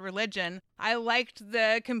down with religion. I liked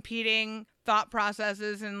the competing thought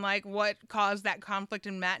processes and like what caused that conflict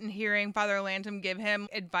in Matt, and hearing Father Lantom give him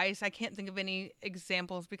advice. I can't think of any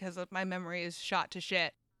examples because my memory is shot to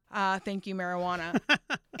shit. Thank you, marijuana.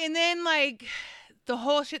 And then like the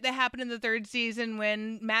whole shit that happened in the third season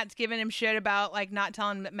when Matt's giving him shit about like not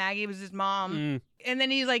telling that Maggie was his mom. And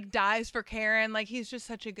then he like dies for Karen. Like he's just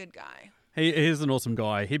such a good guy. He is an awesome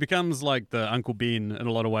guy. He becomes like the Uncle Ben in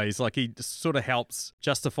a lot of ways. Like he sort of helps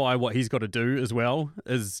justify what he's got to do as well,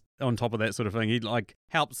 is on top of that sort of thing. He like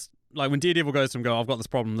helps, like when Daredevil goes to him, I've got this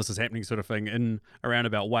problem, this is happening sort of thing, in a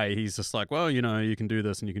roundabout way. He's just like, well, you know, you can do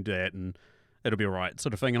this and you can do that and it'll be all right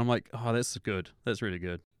sort of thing. And I'm like, oh, that's good. That's really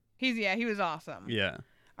good. He was awesome. Yeah.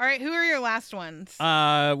 All right, who are your last ones?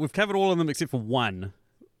 We've covered all of them except for one.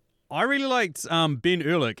 I really liked Ben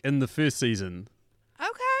Ehrlich in the first season.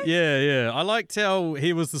 Okay. Yeah. I liked how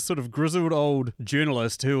he was the sort of grizzled old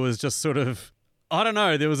journalist who was just sort of, I don't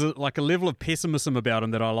know, there was a level of pessimism about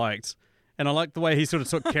him that I liked. And I liked the way he sort of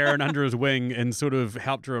took Karen under his wing and sort of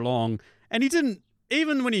helped her along. And he didn't,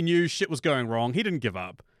 even when he knew shit was going wrong, he didn't give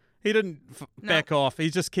up. He didn't back off.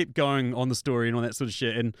 He just kept going on the story and all that sort of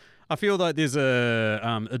shit. And I feel like there's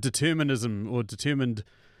a determinism or determined,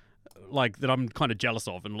 like, that I'm kind of jealous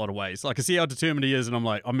of in a lot of ways. Like, I see how determined he is and I'm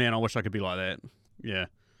like, oh man, I wish I could be like that. Yeah.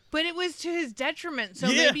 But it was to his detriment, so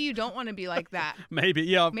maybe you don't want to be like that. Maybe,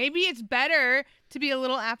 yeah. Maybe it's better to be a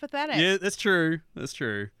little apathetic. Yeah, that's true. That's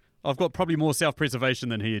true. I've got probably more self-preservation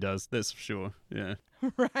than he does, that's for sure. Yeah.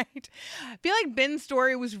 Right. I feel like Ben's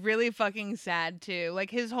story was really fucking sad too. Like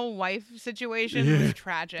his whole wife situation was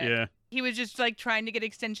tragic. Yeah. He was just like trying to get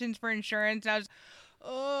extensions for insurance, and I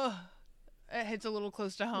was, it hits a little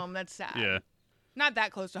close to home. That's sad. Yeah. Not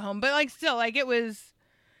that close to home, but like still, like he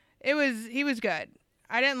was good.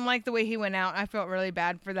 I didn't like the way he went out. I felt really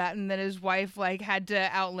bad for that, and that his wife like had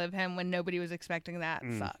to outlive him when nobody was expecting that.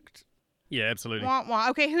 Sucked. Yeah, absolutely. Wah, wah.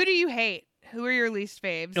 Okay, who do you hate? Who are your least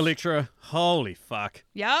faves? Elektra. Holy fuck.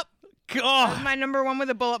 Yep. God. That's my number one with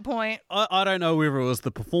a bullet point. I don't know whether it was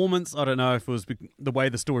the performance. I don't know if it was the way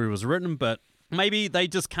the story was written, but maybe they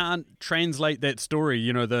just can't translate that story,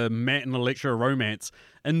 you know, the Matt and Elektra romance,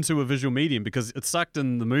 into a visual medium because it sucked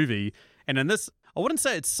in the movie. And in this, I wouldn't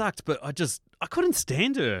say it sucked, but I couldn't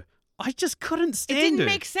stand her. I just couldn't stand her. It didn't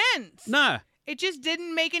make sense. No. It just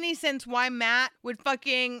didn't make any sense why Matt would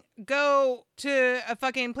fucking go to a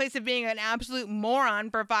fucking place of being an absolute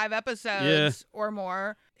moron for 5 episodes or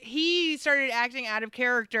more. He started acting out of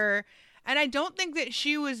character, and I don't think that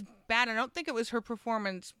she was bad. I don't think it was her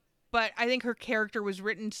performance, but I think her character was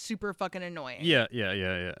written super fucking annoying. Yeah.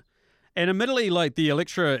 And admittedly, like the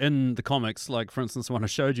Elektra in the comics, like for instance, the one I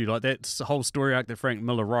showed you, like that whole story arc that Frank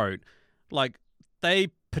Miller wrote, like they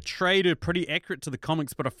portrayed her pretty accurate to the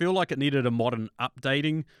comics, but I feel like it needed a modern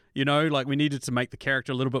updating, you know? Like, we needed to make the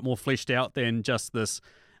character a little bit more fleshed out than just this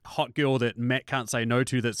hot girl that Matt can't say no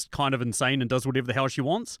to that's kind of insane and does whatever the hell she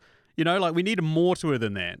wants. You know, like, we needed more to her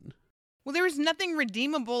than that. Well, there was nothing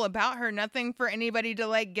redeemable about her, nothing for anybody to,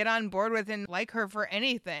 like, get on board with and like her for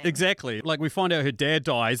anything. Exactly. Like, we find out her dad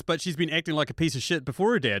dies, but she's been acting like a piece of shit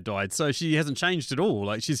before her dad died, so she hasn't changed at all.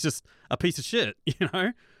 Like, she's just a piece of shit, you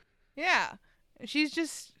know? Yeah. She's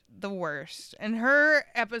just the worst. And her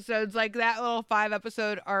episodes, like that little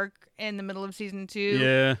 5-episode arc in the middle of season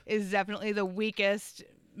 2, is definitely the weakest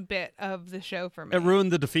bit of the show for me. It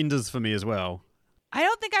ruined the Defenders for me as well. I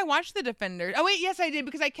don't think I watched The Defenders. Oh, wait, yes, I did,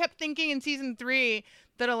 because I kept thinking in season 3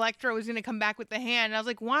 that Elektra was going to come back with the hand. And I was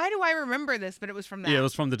like, why do I remember this? But it was from that. Yeah, it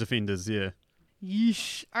was from The Defenders, yeah.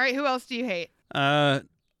 Yeesh. All right, who else do you hate? I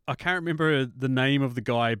can't remember the name of the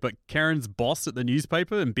guy, but Karen's boss at the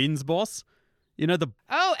newspaper and Ben's boss. You know,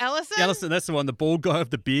 Ellison? Ellison, that's the one, the bald guy with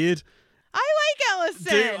the beard. I like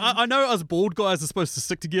Ellison. Dude, I know us bald guys are supposed to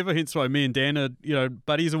stick together, hence why me and Dan are, you know,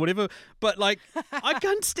 buddies or whatever. But, like, I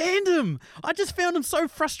can't stand him. I just found him so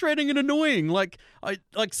frustrating and annoying. Like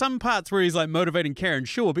some parts where he's, like, motivating Karen,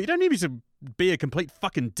 sure, but you don't need to be a complete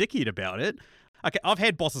fucking dickhead about it. Okay, I've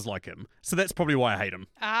had bosses like him, so that's probably why I hate him.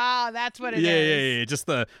 Ah, that's what it is. Yeah. Just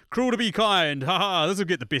the cruel to be kind. Haha, this will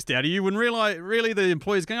get the best out of you. When really the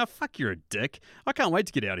employee's going, oh, fuck, you're a dick. I can't wait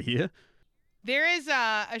to get out of here. There is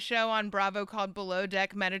a show on Bravo called Below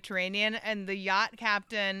Deck Mediterranean, and the yacht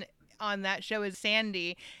captain on that show is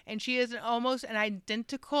Sandy, and she is almost an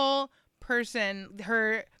identical person,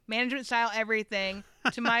 her management style, everything,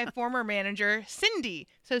 to my former manager, Cindy.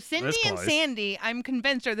 So Cindy and Sandy, I'm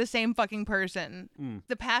convinced, are the same fucking person.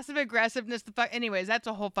 The passive aggressiveness, anyways, that's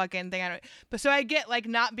a whole fucking thing. But so I get, like,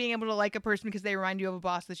 not being able to like a person because they remind you of a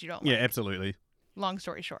boss that you don't like. Yeah, absolutely. Long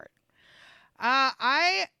story short.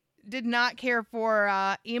 I did not care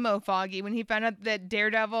for Emo Foggy when he found out that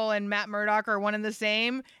Daredevil and Matt Murdock are one and the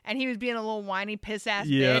same, and he was being a little whiny piss-ass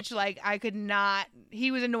bitch. Like, I could not...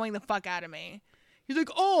 He was annoying the fuck out of me. He's like,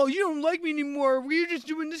 oh, you don't like me anymore. You're just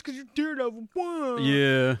doing this because you're Daredevil. Whoa.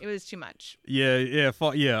 Yeah. It was too much. Yeah,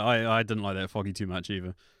 I didn't like that Foggy too much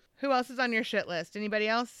either. Who else is on your shit list? Anybody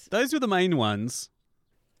else? Those were the main ones.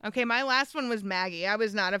 Okay, my last one was Maggie. I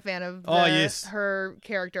was not a fan of her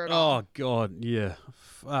character at all. Oh, God, yeah.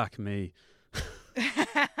 Fuck me.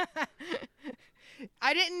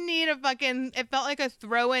 I didn't need a fucking... It felt like a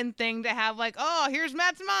throw-in thing to have, like, oh, here's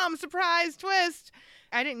Matt's mom, surprise, twist.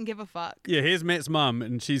 I didn't give a fuck. Yeah, here's Matt's mum,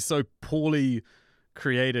 and she's so poorly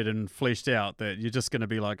created and fleshed out that you're just going to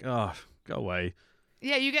be like, oh, go away.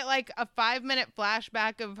 Yeah, you get, like, a 5-minute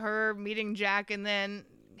flashback of her meeting Jack and then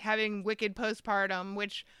having wicked postpartum,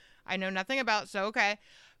 which I know nothing about, so okay.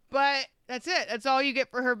 But that's it. That's all you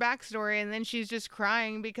get for her backstory, and then she's just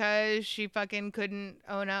crying because she fucking couldn't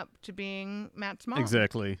own up to being Matt's mom.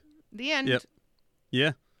 Exactly. The end. Yep.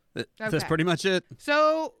 Yeah. That's pretty much it.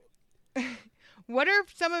 So, what are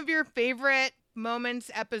some of your favorite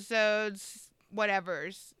moments, episodes,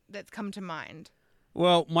 whatevers that's come to mind?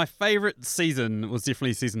 Well, my favorite season was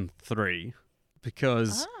definitely season 3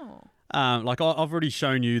 because... like, I've already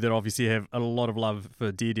shown you that obviously I have a lot of love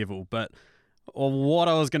for Daredevil, but what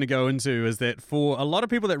I was going to go into is that for a lot of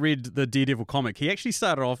people that read the Daredevil comic, he actually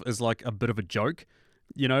started off as like a bit of a joke.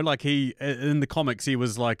 You know, like in the comics, he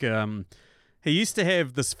was like, he used to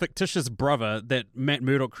have this fictitious brother that Matt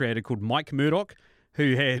Murdock created called Mike Murdock, who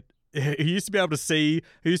used to be able to see,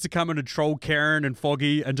 who used to come in and troll Karen and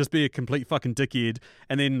Foggy and just be a complete fucking dickhead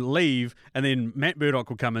and then leave, and then Matt Murdock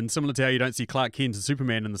will come in, similar to how you don't see Clark Kent and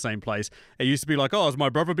Superman in the same place. It used to be like, oh, has my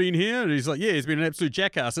brother been here? And he's like, yeah, he's been an absolute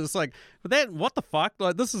jackass. And it's like, what the fuck?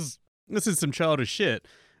 Like, this is some childish shit.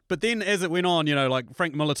 But then as it went on, you know, like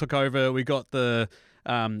Frank Miller took over, we got the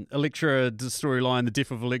Elektra storyline, the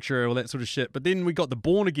death of Elektra, all that sort of shit. But then we got the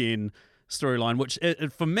Born Again storyline, which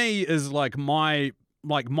it, for me is like my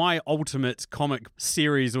ultimate comic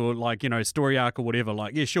series or like, you know, story arc or whatever.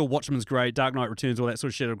 Like, yeah, sure, Watchmen's great, Dark Knight Returns, all that sort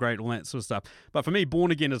of shit are great, all that sort of stuff. But for me, Born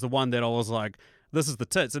Again is the one that I was like, this is the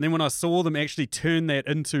tits. And then when I saw them actually turn that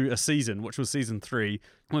into a season, which was season 3,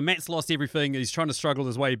 when Matt's lost everything, he's trying to struggle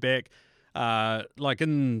his way back. Like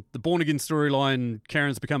in the Born Again storyline,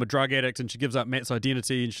 Karen's become a drug addict and she gives up Matt's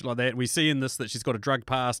identity and shit like that. And we see in this that she's got a drug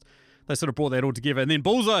past. They sort of brought that all together. And then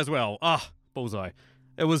Bullseye as well. Bullseye.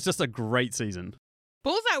 It was just a great season.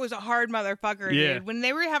 Bullseye was a hard motherfucker, dude. When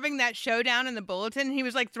they were having that showdown in the bulletin, he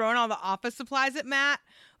was like throwing all the office supplies at Matt.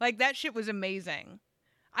 Like, that shit was amazing.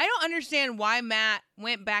 I don't understand why Matt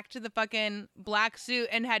went back to the fucking black suit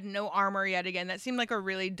and had no armor yet again. That seemed like a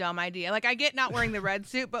really dumb idea. Like, I get not wearing the red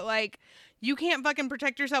suit, but like, you can't fucking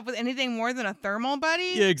protect yourself with anything more than a thermal,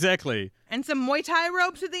 buddy. Yeah, exactly. And some Muay Thai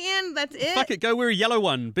ropes at the end. That's it. Fuck it, go wear a yellow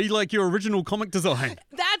one. Be like your original comic design.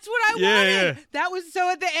 That's what I wanted. Yeah. That was so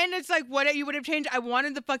at the end, it's like what you would have changed. I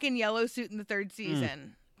wanted the fucking yellow suit in the third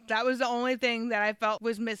season. That was the only thing that I felt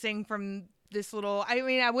was missing from this little. I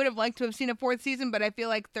mean, I would have liked to have seen a fourth season, but I feel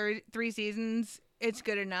like 3 seasons, it's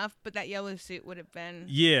good enough. But that yellow suit would have been.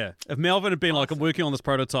 Yeah. If Melvin had been awesome. like, I'm working on this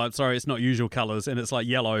prototype, sorry, it's not usual colors, and it's like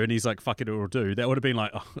yellow, and he's like, fuck it, it'll do. That would have been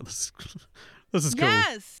like, oh, this is cool.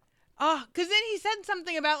 Yes. Oh, because then he said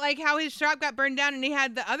something about like how his shop got burned down and he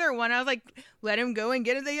had the other one. I was like, let him go and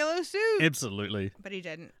get the yellow suit. Absolutely. But he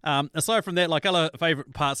didn't. Aside from that, like other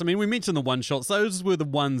favorite parts, I mean, we mentioned the one shots. Those were the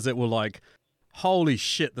ones that were like, holy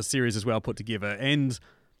shit, the series is well put together. And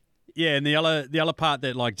yeah, and the other part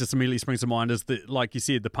that like just immediately springs to mind is that, like you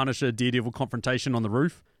said, the Punisher Daredevil confrontation on the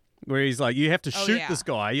roof, where he's like, you have to shoot this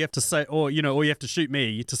guy, you have to say, or you have to shoot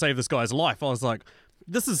me to save this guy's life. I was like,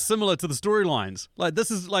 this is similar to the storylines. Like, this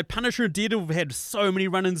is like Punisher and Daredevil have had so many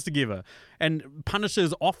run-ins together, and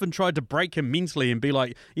Punisher's often tried to break him mentally and be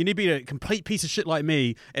like, you need to be a complete piece of shit like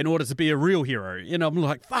me in order to be a real hero. I'm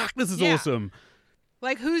like, fuck, this is awesome.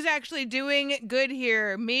 Like, who's actually doing good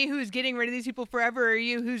here? Me, who's getting rid of these people forever, or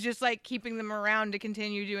you, who's just, like, keeping them around to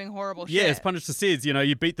continue doing horrible shit? Yeah, as Punisher says,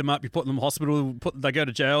 you beat them up, you put them in hospital, they go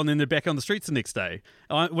to jail, and then they're back on the streets the next day.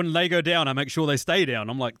 When they go down, I make sure they stay down.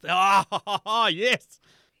 I'm like, yes.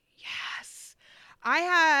 Yes. I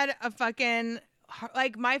had a fucking,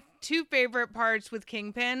 like, my 2 favorite parts with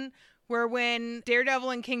Kingpin where when Daredevil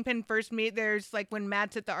and Kingpin first meet, there's like when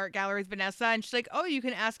Matt's at the art gallery with Vanessa and she's like, oh, you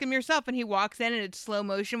can ask him yourself. And he walks in and it's slow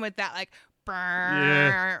motion with that like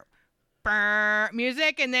brrr, brrr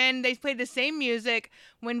music. And then they played the same music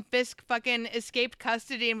when Fisk fucking escaped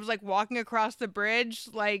custody and was like walking across the bridge,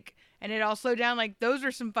 like, and it all slowed down. Like, those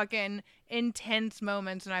are some fucking intense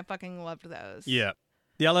moments and I fucking loved those. Yeah.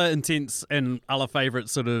 The other intense and other favorite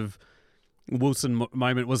sort of Wilson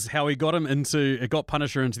moment was how he got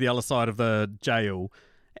Punisher into the other side of the jail,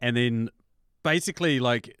 and then basically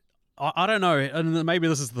like I don't know, and maybe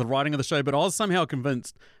this is the writing of the show, but I was somehow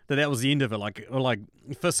convinced that was the end of it. Like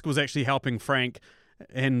Fisk was actually helping Frank,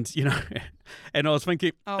 and and I was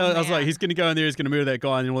thinking, I was like, he's going to go in there, he's going to murder that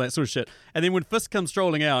guy, and all that sort of shit. And then when Fisk comes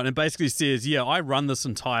strolling out and basically says, "Yeah, I run this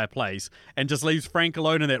entire place," and just leaves Frank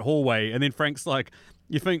alone in that hallway, and then Frank's like,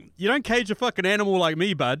 you think, you don't cage a fucking animal like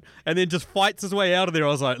me, bud, and then just fights his way out of there. I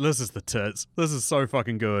was like, this is the tits. This is so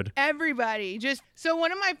fucking good. Everybody just, so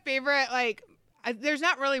one of my favorite, like, there's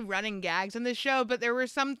not really running gags in this show, but there were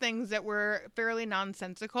some things that were fairly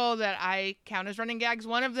nonsensical that I count as running gags.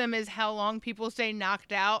 One of them is how long people stay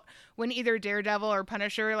knocked out when either Daredevil or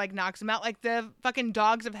Punisher like knocks them out. Like the fucking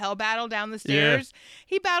Dogs of Hell battle down the stairs. Yeah.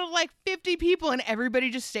 He battled like 50 people and everybody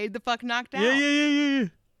just stayed the fuck knocked out. Yeah.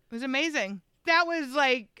 It was amazing. That was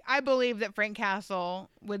like, I believe that Frank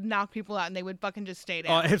Castle would knock people out and they would fucking just stay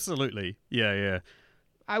down. Oh, absolutely. Yeah.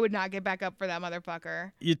 I would not get back up for that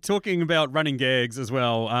motherfucker. You're talking about running gags as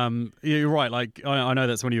well. You're right. Like, I know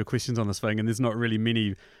that's one of your questions on this thing, and there's not really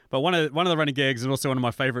many. But one of the running gags, and also one of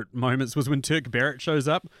my favorite moments, was when Turk Barrett shows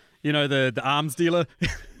up. The arms dealer.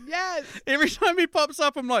 Yes. Every time he pops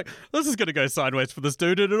up, I'm like, this is going to go sideways for this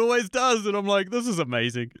dude, and it always does. And I'm like, this is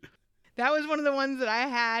amazing. That was one of the ones that I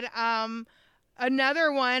had.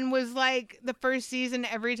 Another one was like the first season,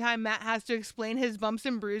 every time Matt has to explain his bumps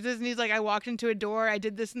and bruises, and he's like, I walked into a door, I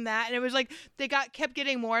did this and that, and it was like they kept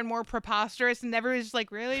getting more and more preposterous, and everybody's just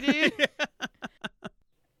like, really, dude?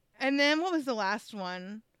 And then what was the last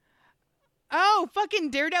one? Oh, fucking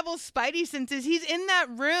Daredevil's Spidey senses. He's in that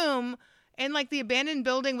room in like the abandoned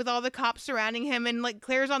building with all the cops surrounding him, and like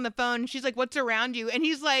Claire's on the phone, and she's like, what's around you? And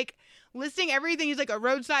he's like listing everything. He's like, a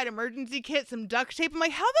roadside emergency kit, some duct tape. I'm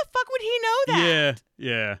like, how the fuck would he know that?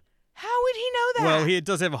 Yeah. How would he know that? Well, he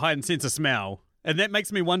does have a heightened sense of smell. And that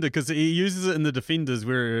makes me wonder, because he uses it in the Defenders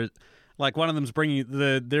where, like, one of them's bringing,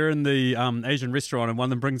 they're in the Asian restaurant, and one of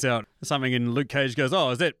them brings out something, and Luke Cage goes, oh,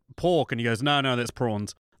 is that pork? And he goes, no, that's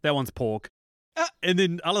prawns. That one's pork. And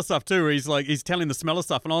then other stuff too, where he's telling the smell of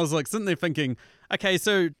stuff, and I was like sitting there thinking, okay,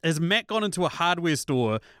 so has Matt gone into a hardware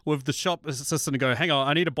store with the shop assistant and go, hang on,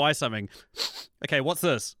 I need to buy something. Okay, what's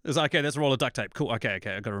this? It's like, okay, that's a roll of duct tape. Cool. Okay, I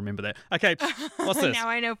gotta remember that. Okay, what's this? Now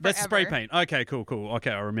I know forever. That's spray paint. Okay, cool.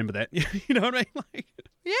 Okay, I remember that. You know what I mean? Like,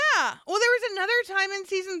 yeah. Well, there was another time in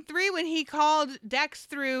season 3 when he called Dex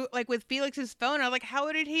through, like, with Felix's phone. I was like,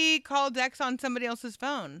 how did he call Dex on somebody else's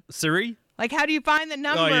phone? Siri? Like, how do you find the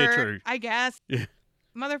number? Oh, yeah, true. I guess. Yeah.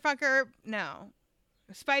 Motherfucker, no.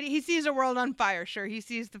 Spidey, he sees a world on fire. Sure, he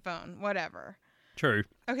sees the phone. Whatever. True.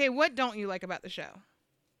 Okay, what don't you like about the show?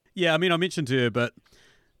 Yeah, I mean, I mentioned to her, but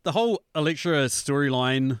the whole Elektra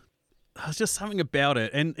storyline, there's just something about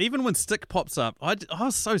it. And even when Stick pops up, I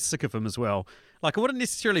was so sick of him as well. Like, I wouldn't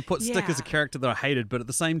necessarily put Stick as a character that I hated, but at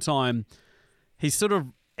the same time, he sort of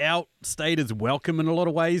outstayed his welcome in a lot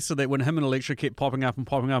of ways, so that when him and Elektra kept popping up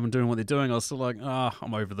and doing what they're doing, I was still like,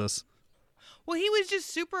 I'm over this. Well, he was just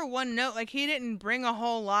super one note. Like, he didn't bring a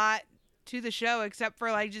whole lot to the show except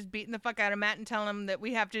for, like, just beating the fuck out of Matt and telling him that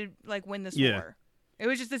we have to, like, win this war. It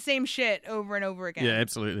was just the same shit over and over again. Yeah,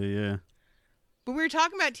 absolutely, yeah. But we were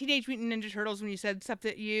talking about Teenage Mutant Ninja Turtles when you said stuff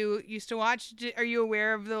that you used to watch. Are you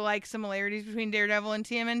aware of the, like, similarities between Daredevil and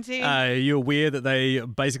TMNT? Are you aware that they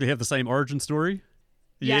basically have the same origin story?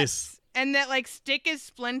 Yes. And that, like, Stick is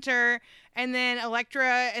Splinter, and then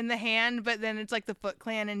Elektra and the Hand, but then it's, like, the Foot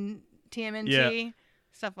Clan and TMNT,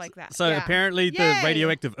 stuff like that. So apparently the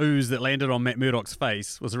radioactive ooze that landed on Matt Murdock's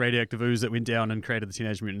face was a radioactive ooze that went down and created the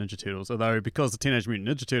Teenage Mutant Ninja Turtles. Although because the Teenage Mutant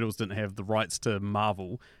Ninja Turtles didn't have the rights to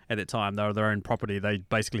Marvel at that time, they were their own property, they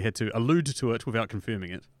basically had to allude to it without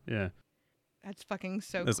confirming it. Yeah. That's fucking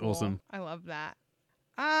so That's cool. awesome. I love that.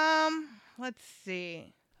 Let's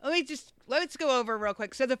see. Let's go over real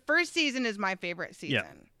quick. So the first season is my favorite season.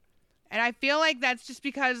 Yeah. And I feel like that's just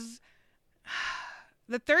because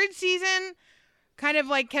the third season kind of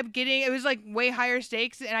like kept getting, it was like way higher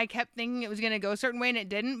stakes, and I kept thinking it was going to go a certain way and it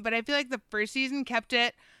didn't. But I feel like the first season kept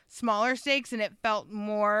it smaller stakes and it felt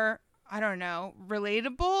more, I don't know,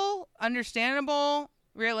 relatable, understandable,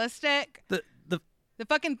 realistic. The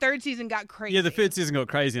fucking third season got crazy. Yeah, the third season got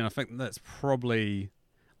crazy, and I think that's probably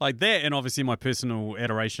like that, and obviously my personal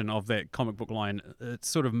adoration of that comic book line, it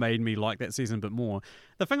sort of made me like that season a bit more.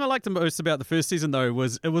 The thing I liked the most about the first season, though,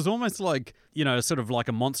 was it was almost like, you know, sort of like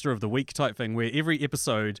a monster of the week type thing, where every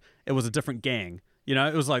episode, it was a different gang. You know,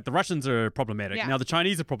 it was like the Russians are problematic. Yeah. Now the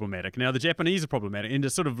Chinese are problematic. Now the Japanese are problematic. And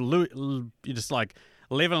just sort of, you're just like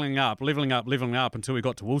leveling up until we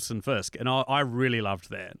got to Wilson Fisk. And I really loved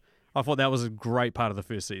that. I thought that was a great part of the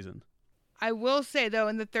first season. I will say, though,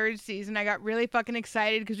 in the third season, I got really fucking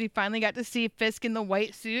excited because we finally got to see Fisk in the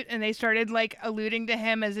white suit, and they started, like, alluding to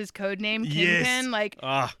him as his codename, Kingpin. Yes. Like,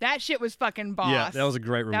 that shit was fucking boss. Yeah, that was a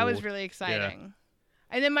great reward. That was really exciting.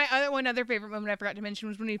 Yeah. And then my other favorite moment I forgot to mention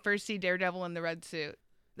was when we first see Daredevil in the red suit.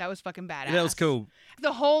 That was fucking badass. Yeah, that was cool.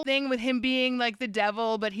 The whole thing with him being like the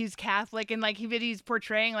devil, but he's Catholic, and like he's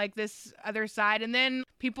portraying like this other side, and then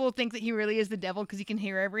people think that he really is the devil because he can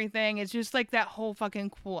hear everything. It's just like that whole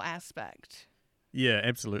fucking cool aspect. Yeah,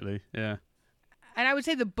 absolutely. Yeah. And I would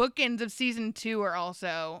say the bookends of season 2 are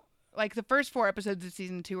also like the first 4 episodes of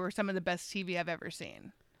season 2 are some of the best TV I've ever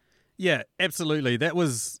seen. Yeah, absolutely. That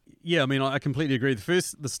was, I mean, I completely agree.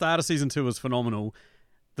 The start of season 2 was phenomenal.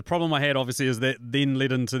 The problem I had, obviously, is that then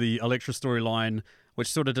led into the Elektra storyline, which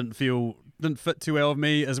sort of didn't fit too well with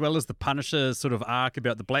me, as well as the Punisher sort of arc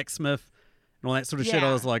about the blacksmith and all that sort of shit.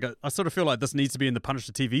 I was like, I sort of feel like this needs to be in the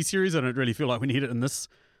Punisher TV series. I don't really feel like we need it in this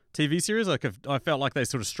TV series. Like, I felt like they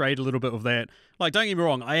sort of strayed a little bit with that. Like, don't get me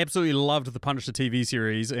wrong, I absolutely loved the Punisher TV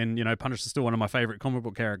series, and, you know, Punisher's still one of my favorite comic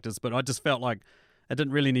book characters, but I just felt like it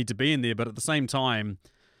didn't really need to be in there. But at the same time,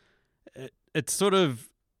 it sort of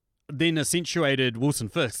then accentuated Wilson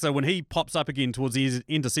Fisk. So when he pops up again towards the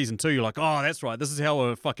end of season 2, you're like, oh, that's right, this is how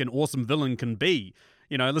a fucking awesome villain can be.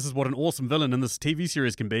 You know, this is what an awesome villain in this TV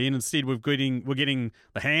series can be. And instead we're getting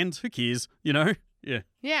the Hand. Who cares? You know? Yeah.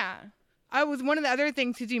 Yeah. I was one of the other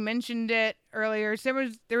things, because you mentioned it earlier, so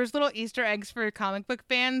there was little Easter eggs for comic book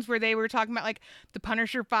fans where they were talking about like the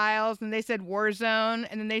Punisher files, and they said Warzone,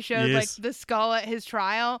 and then they showed like the skull at his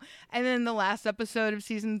trial, and then the last episode of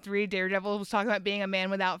season 3, Daredevil was talking about being a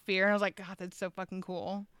man without fear, and I was like, God, that's so fucking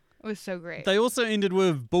cool. It was so great. They also ended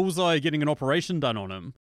with Bullseye getting an operation done on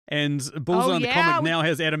him, and Bullseye in the comic now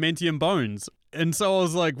has adamantium bones, and so I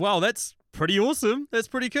was like, wow, that's pretty awesome. That's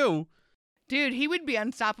pretty cool. Dude, he would be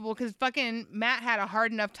unstoppable because fucking Matt had a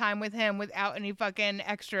hard enough time with him without any fucking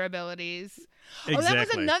extra abilities. Exactly. Oh, that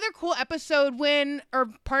was another cool episode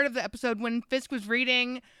part of the episode when Fisk was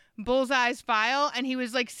reading Bullseye's file, and he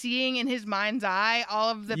was like seeing in his mind's eye all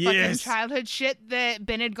of the fucking childhood shit that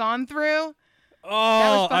Ben had gone through. Oh,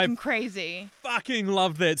 that was fucking crazy. Fucking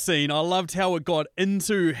loved that scene. I loved how it got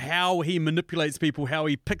into how he manipulates people, how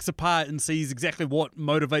he picks apart and sees exactly what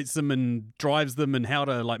motivates them and drives them, and how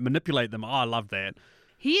to like manipulate them. Oh, I love that.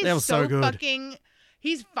 He is so good.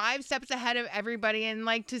 He's 5 steps ahead of everybody, and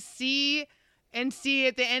like to see and see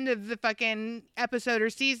at the end of the fucking episode or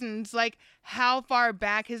seasons, like, how far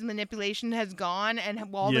back his manipulation has gone and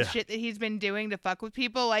all the shit that he's been doing to fuck with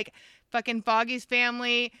people. Like, fucking Foggy's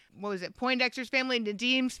family, what was it, Poindexter's family,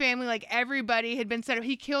 Nadim's family, like, everybody had been set up.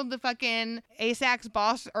 He killed the fucking ASAC's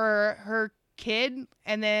boss or her kid,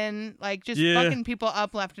 and then, like, just fucking people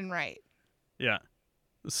up left and right. Yeah.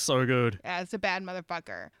 So good. Yeah, it's a bad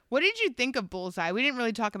motherfucker. What did you think of Bullseye? We didn't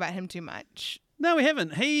really talk about him too much. No, we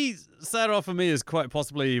haven't. He started off for me as quite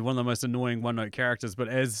possibly one of the most annoying one-note characters, but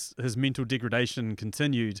as his mental degradation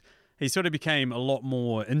continued, he sort of became a lot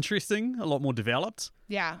more interesting, a lot more developed.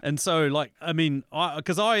 Yeah. And so, like, I mean,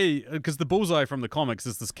 because the Bullseye from the comics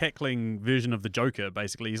is this cackling version of the Joker,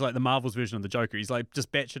 basically. He's like the Marvel's version of the Joker. He's like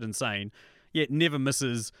just batshit insane, yet never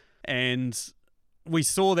misses. And we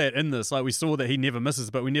saw that in this. Like, we saw that he never misses,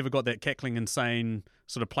 but we never got that cackling insane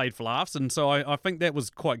sort of played for laughs. And so I think that was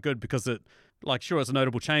quite good because it, like, sure, it's a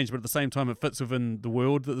notable change, but at the same time, it fits within the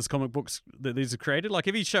world that this comic books that these are created. Like,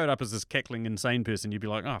 if he showed up as this cackling insane person, you'd be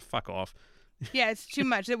like, oh, fuck off. Yeah, it's too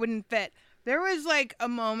much. It wouldn't fit. There was, like, a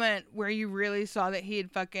moment where you really saw that he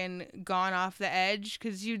had fucking gone off the edge,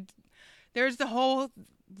 because there's the whole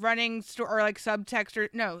running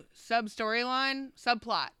subplot.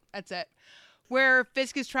 That's it. Where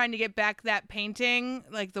Fisk is trying to get back that painting,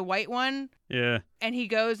 like the white one. Yeah. And he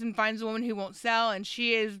goes and finds a woman who won't sell, and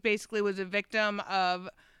she was a victim of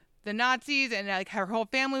the Nazis, and like her whole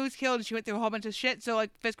family was killed, and she went through a whole bunch of shit. So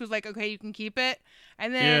like Fisk was like, okay, you can keep it.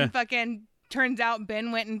 And then fucking turns out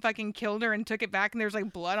Ben went and fucking killed her and took it back, and there's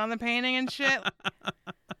like blood on the painting and shit.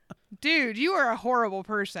 Dude, you are a horrible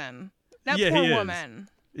person. That poor woman.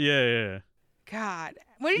 Yeah. God.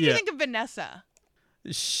 What did you think of Vanessa?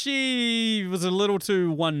 She was a little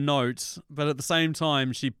too one note, but at the same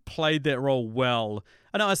time, she played that role well.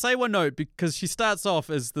 I know I say one note because she starts off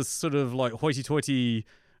as this sort of like hoity-toity,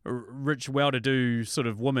 rich, well-to-do sort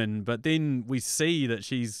of woman, but then we see that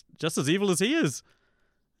she's just as evil as he is.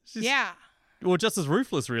 Or just as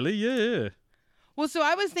ruthless, really. Yeah. Well, so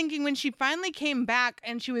I was thinking when she finally came back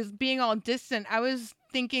and she was being all distant, I was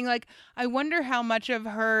thinking, like, I wonder how much of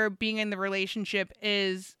her being in the relationship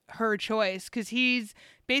is her choice, because he's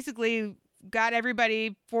basically got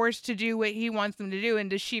everybody forced to do what he wants them to do, and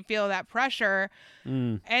does she feel that pressure?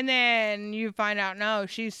 And then you find out, no,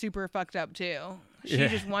 she's super fucked up too. She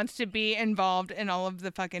just wants to be involved in all of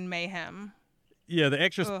the fucking mayhem. Yeah, the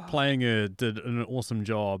actress playing her did an awesome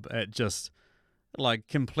job at just, like,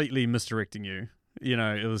 completely misdirecting you. You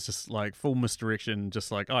know, it was just, like, full misdirection,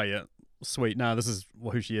 just like, oh, yeah, sweet, no, this is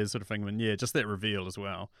who she is sort of thing. And yeah, just that reveal as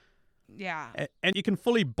well. Yeah. And you can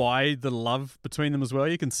fully buy the love between them as well.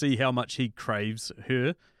 You can see how much he craves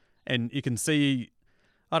her. And you can see,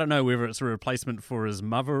 I don't know whether it's a replacement for his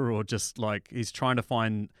mother or just, like, he's trying to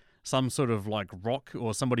find some sort of, like, rock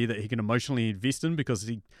or somebody that he can emotionally invest in because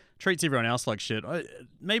he treats everyone else like shit.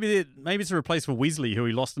 Maybe it's a replacement for Weasley, who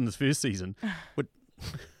he lost in his first season. But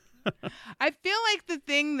I feel like the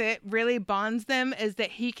thing that really bonds them is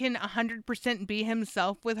that he can 100% be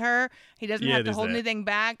himself with her. He doesn't have to hold anything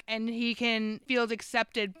back, and he feels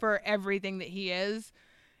accepted for everything that he is.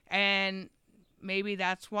 And maybe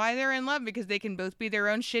that's why they're in love, because they can both be their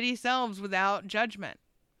own shitty selves without judgment.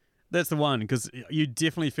 That's the one, because you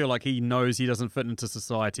definitely feel like he knows he doesn't fit into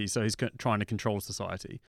society, so he's trying to control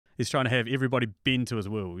society. He's trying to have everybody bend to his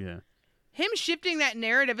will, yeah. Him shifting that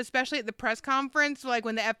narrative, especially at the press conference, like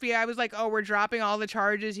when the FBI was like, oh, we're dropping all the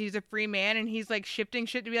charges, he's a free man, and he's like shifting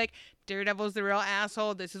shit to be like, Daredevil's the real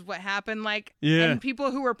asshole, this is what happened, like, and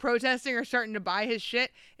people who were protesting are starting to buy his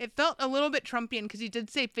shit. It felt a little bit Trumpian, because he did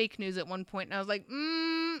say fake news at one point, and I was like,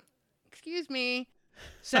 excuse me.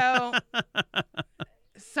 So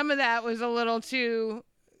some of that was a little too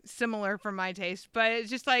similar for my taste, but it's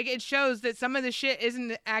just like, it shows that some of the shit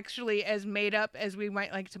isn't actually as made up as we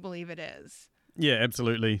might like to believe it is. Yeah,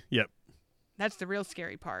 absolutely. Yep. That's the real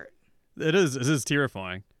scary part. It is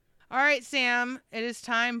terrifying. All right, Sam, it is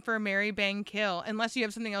time for Marry, Bang, Kill, unless you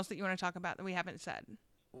have something else that you want to talk about that we haven't said.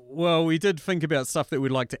 Well, we did think about stuff that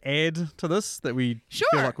we'd like to add to this that we feel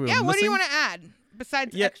like we were missing. What do you want to add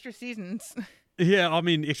besides extra seasons? Yeah, I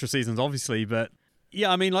mean, extra seasons, obviously, but yeah,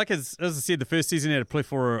 I mean, like as I said, the first season had a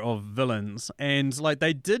plethora of villains, and like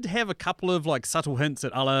they did have a couple of like subtle hints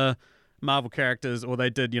at other Marvel characters, or they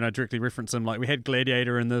did, directly reference them. Like we had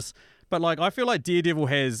Gladiator in this, but like I feel like Daredevil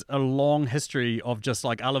has a long history of just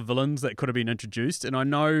like other villains that could have been introduced, and I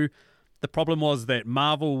know the problem was that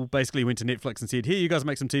Marvel basically went to Netflix and said, here, you guys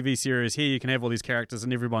make some TV series, here you can have all these characters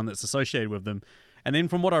and everyone that's associated with them. And then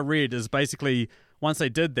from what I read is basically once they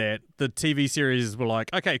did that, the TV series were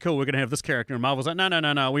like, okay, cool, we're going to have this character. And Marvel's like,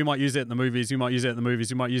 no, we might use that in the movies, we might use that in the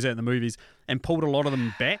movies, we might use that in the movies, and pulled a lot of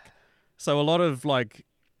them back. So a lot of like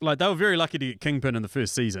they were very lucky to get Kingpin in the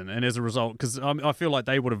first season, and as a result, because I feel like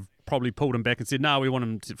they would have probably pulled him back and said, "No, we want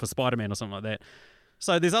him for Spider-Man or something like that."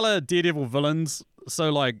 So there's other Daredevil villains.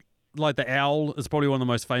 So like the Owl is probably one of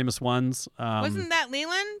the most famous ones. Wasn't that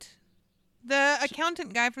Leland, the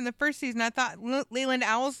accountant guy from the first season? I thought Leland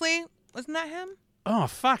Owlsley. Wasn't that him? Oh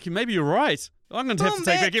fuck! Maybe you're right. I'm going to have to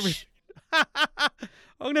take back every. I'm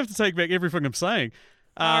going to have to take back everything I'm saying.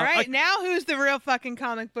 All right, now who's the real fucking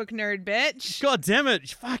comic book nerd, bitch? God damn it!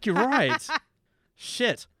 Fuck, you're right.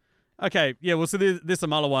 Shit. Okay, yeah. Well, so there's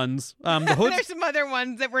some other ones. The Hood. There's some other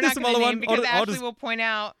ones that we're not going to name because Ashley will point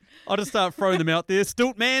out. I'll just start throwing them out there.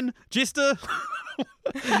 Stiltman, Jester.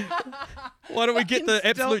 Why don't we get the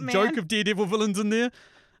absolute joke of Daredevil villains in there?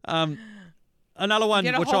 Another one,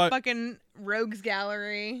 get a whole fucking rogues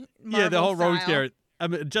gallery. Marvel the whole style. rogues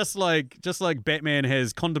gallery. Just like Batman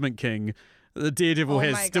has Condiment King, the Daredevil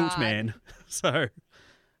has Stiltman. So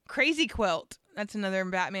Crazy Quilt. That's another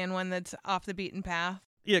Batman one that's off the beaten path.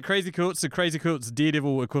 Yeah, Crazy Quilt. So Crazy Quilt's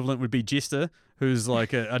Daredevil equivalent would be Jester, who's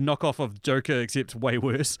like a knockoff of Joker, except way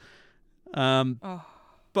worse. But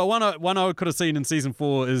one I could have seen in season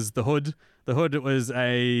 4 is the Hood. The Hood was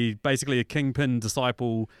basically a Kingpin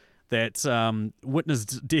disciple that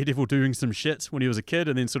witnessed Daredevil doing some shit when he was a kid,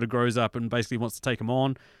 and then sort of grows up and basically wants to take him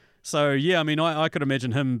on. So yeah, I mean, I could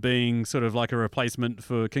imagine him being sort of like a replacement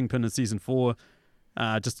for Kingpin in season 4.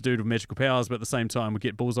 Just a dude with magical powers, but at the same time we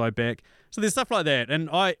get Bullseye back. So there's stuff like that, and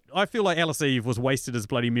I feel like Alice Eve was wasted as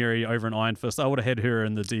Bloody Mary over in Iron Fist. I would have had her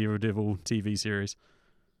in the Daredevil TV series.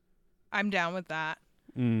 I'm down with that.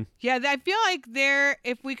 Mm. Yeah, I feel like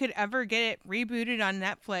if we could ever get it rebooted on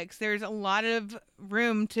Netflix, there's a lot of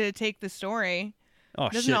room to take the story. Oh,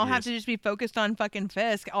 it doesn't all have to just be focused on fucking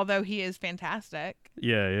Fisk, although he is fantastic.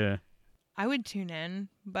 Yeah. I would tune in,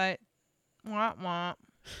 but wah wah.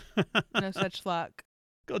 No such luck.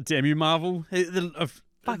 God damn you, Marvel.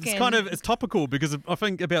 It's topical because I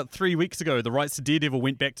think about 3 weeks ago the rights to Daredevil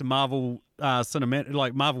went back to Marvel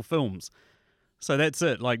Marvel Films. So that's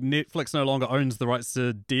it. Like Netflix no longer owns the rights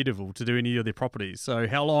to Daredevil to do any of their properties. So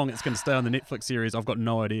how long it's going to stay on the Netflix series, I've got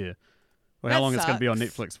no idea. Or how long it's going to be on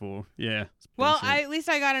Netflix for. Yeah. Well, at least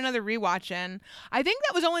I got another rewatch in. I think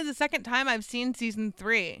that was only the second time I've seen season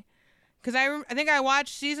 3. Because I think I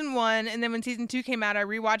watched season 1, and then when season 2 came out, I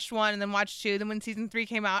rewatched 1 and then watched 2. Then when season 3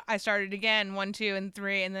 came out, I started again, 1, 2, and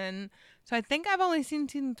 3. And then, so I think I've only seen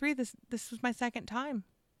season 3. This was my second time.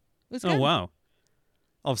 It was good. Oh, wow.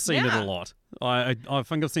 I've seen it a lot. I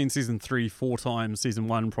think I've seen season 3 4 times, season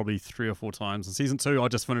 1 probably 3 or 4 times, and season 2 I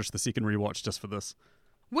just finished the second rewatch just for this.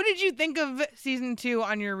 What did you think of season 2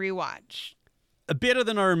 on your rewatch? Better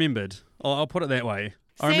than I remembered. I'll put it that way.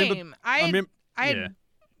 Same.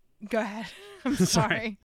 Go ahead. I'm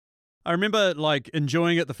sorry. I remember like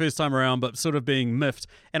enjoying it the first time around, but sort of being miffed.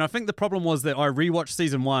 And I think the problem was that I rewatched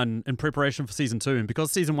season 1 in preparation for season 2, and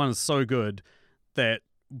because season 1 is so good that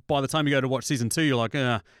by the time you go to watch season 2, you're like,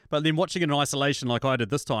 but then watching it in isolation like I did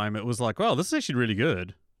this time, it was like, wow, this is actually really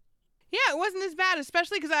good. Yeah, it wasn't as bad,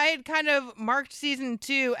 especially because I had kind of marked season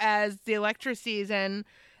 2 as the Elektra season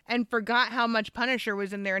and forgot how much Punisher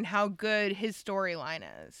was in there and how good his storyline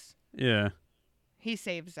is. Yeah. He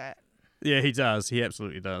saves it. Yeah, he does. He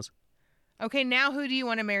absolutely does. Okay, now who do you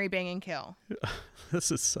want to marry, bang, and kill?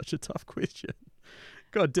 This is such a tough question.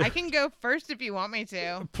 God damn. I can go first if you want me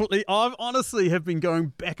to. I've honestly have been going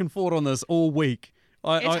back and forth on this all week.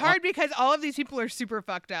 It's hard because all of these people are super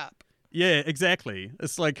fucked up. Yeah, exactly.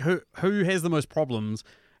 It's like who has the most problems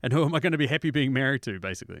and who am I going to be happy being married to,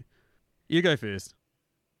 basically. You go first.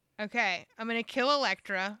 Okay, I'm going to kill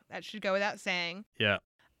Elektra. That should go without saying. Yeah.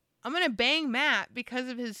 I'm going to bang Matt because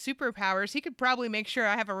of his superpowers. He could probably make sure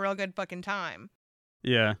I have a real good fucking time.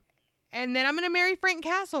 Yeah. And then I'm going to marry Frank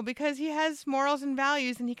Castle because he has morals and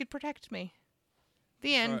values and he could protect me.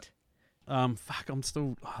 The end. Right. Fuck, I'm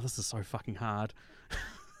still... Oh, this is so fucking hard.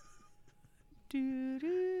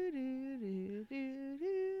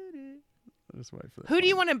 Just wait for that. Who do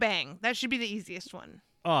you want to bang? That should be the easiest one.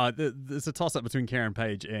 Oh, there's a toss-up between Karen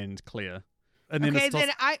Page and Claire. And then okay,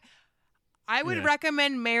 then I would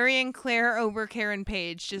recommend marrying Claire over Karen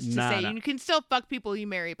Page, just to say. You can still fuck people you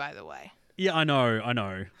marry, by the way. Yeah, I know.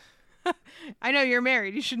 I know you're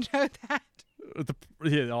married. You should know that.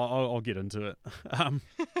 I'll get into it.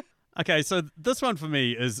 Okay, so this one for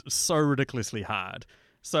me is so ridiculously hard.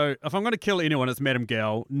 So if I'm going to kill anyone, it's Madame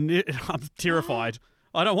Gao. I'm terrified.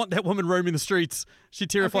 I don't want that woman roaming the streets. She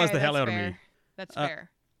terrifies the hell out of me. That's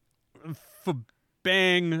fair. For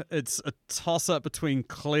bang, it's a toss-up between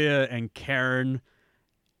Claire and Karen.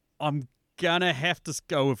 I'm gonna have to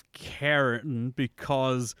go with Karen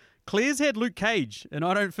because Claire's had Luke Cage, and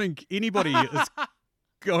I don't think anybody is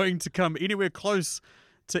going to come anywhere close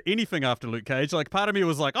to anything after Luke Cage. Like, part of me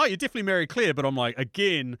was like, oh, you definitely marry Claire, but I'm like,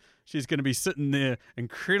 again, she's going to be sitting there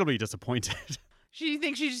incredibly disappointed. She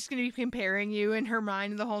thinks she's just going to be comparing you in her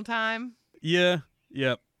mind the whole time. Yeah.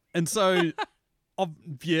 And so,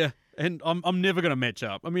 and I'm never going to match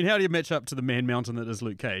up. I mean, how do you match up to the man mountain that is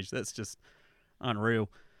Luke Cage? That's just unreal.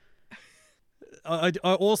 I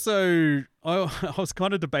was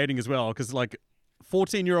kind of debating as well, because like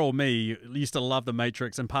 14-year-old me used to love The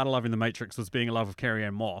Matrix, and part of loving The Matrix was being in love with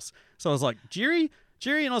Carrie-Anne Moss. So I was like, Jerry?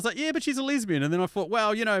 And I was like, yeah, but she's a lesbian. And then I thought,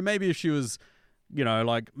 well, maybe if she was,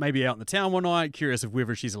 like maybe out in the town one night, curious of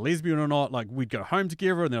whether she's a lesbian or not, like we'd go home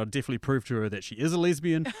together and then I'd definitely prove to her that she is a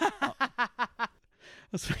lesbian. I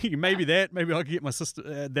was thinking maybe I could get my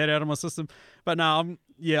sister that out of my system. But no, I'm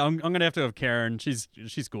going to have Karen. She's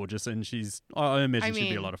gorgeous, and I imagine she'd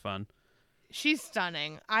be a lot of fun. She's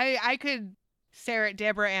stunning. I could stare at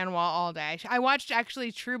Deborah Ann Wall all day. I watched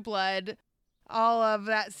actually True Blood, all of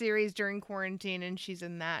that series during quarantine, and she's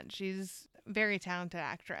in that. She's a very talented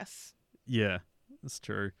actress. Yeah, that's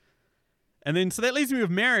true. And then, so that leaves me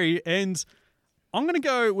with Mary, and I'm going to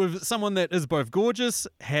go with someone that is both gorgeous,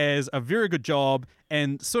 has a very good job,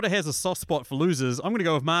 and sort of has a soft spot for losers. I'm going to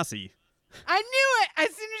go with Marcy. I knew it!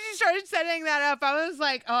 As soon as you started setting that up, I was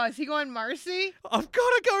like, oh, is he going Marcy? I've got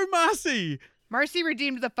to go Marcy! Marcy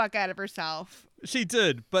redeemed the fuck out of herself. She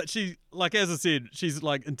did, but she, like, as I said, she's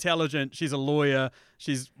like intelligent, she's a lawyer,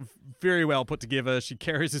 she's very well put together, she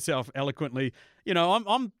carries herself eloquently.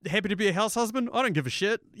 I'm happy to be a house husband. I don't give a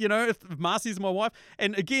shit, if Marcy's my wife.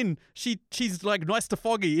 And again, she's like nice to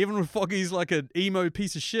Foggy, even when Foggy's like an emo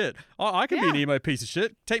piece of shit. I can be an emo piece of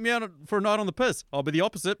shit. Take me out for a night on the piss. I'll be the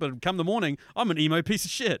opposite, but come the morning, I'm an emo piece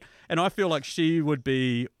of shit. And I feel like she would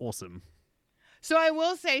be awesome. So I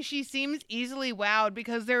will say she seems easily wowed,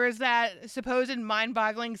 because there was that supposed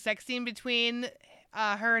mind-boggling sex scene between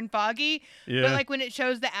her and Foggy. Yeah. But like when it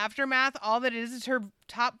shows the aftermath, all that is her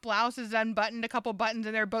top blouse is unbuttoned a couple buttons,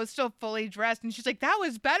 and they're both still fully dressed. And she's like, that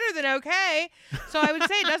was better than okay. So I would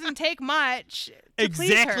say it doesn't take much to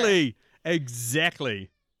please her. Exactly.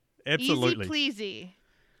 Absolutely. Easy pleasy.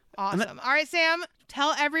 Awesome. All right, Sam,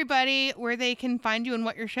 tell everybody where they can find you and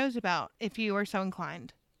what your show's about, if you are so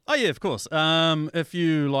inclined. Oh, yeah, of course. If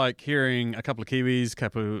you like hearing a couple of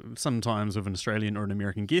Kiwis, sometimes with an Australian or an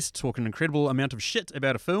American guest, talk an incredible amount of shit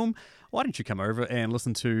about a film, why don't you come over and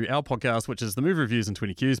listen to our podcast, which is the Movie Reviews in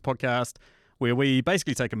 20 Qs podcast, where we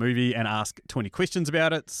basically take a movie and ask 20 questions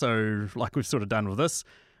about it. So, like we've sort of done with this,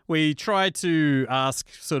 we try to ask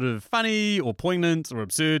sort of funny or poignant or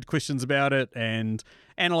absurd questions about it and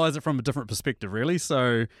analyze it from a different perspective, really.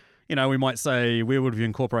 So, we might say, where would we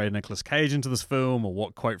incorporate Nicolas Cage into this film, or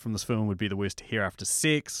what quote from this film would be the worst to hear after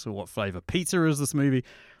sex, or what flavour pizza is this movie,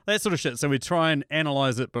 that sort of shit. So we try and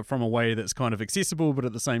analyse it, but from a way that's kind of accessible, but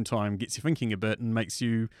at the same time gets you thinking a bit and makes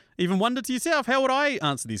you even wonder to yourself, how would I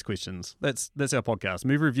answer these questions? That's our podcast,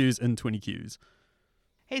 Movie Reviews in 20 Qs.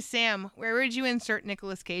 Hey, Sam, where would you insert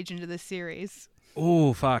Nicolas Cage into this series?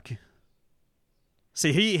 Oh, fuck.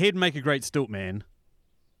 See, he'd make a great stilt man.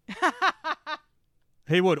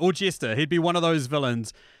 He would, or Jester. He'd be one of those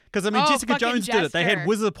villains. Because, Jessica Jones did it. They had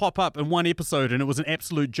Wizard pop up in one episode, and it was an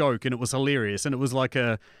absolute joke, and it was hilarious, and it was like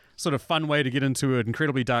a sort of fun way to get into an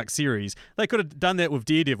incredibly dark series. They could have done that with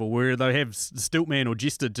Daredevil, where they have Stiltman or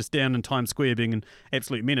Jester just down in Times Square being an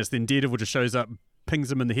absolute menace. Then Daredevil just shows up,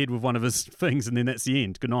 pings him in the head with one of his things, and then that's the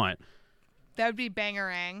end. Good night. That would be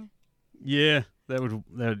bangarang. Yeah. I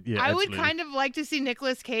absolutely. Would kind of like to see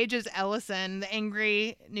Nicolas Cage as Ellison, the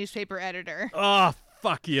angry newspaper editor. Oh,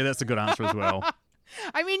 fuck yeah, that's a good answer as well.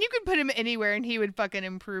 You could put him anywhere and he would fucking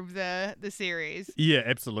improve the series. Yeah,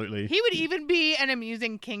 absolutely. He would even be an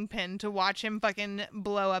amusing kingpin to watch him fucking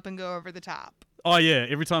blow up and go over the top. Oh, yeah,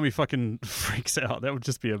 every time he fucking freaks out, that would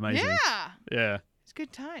just be amazing. Yeah. It's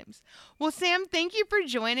good times. Well, Sam, thank you for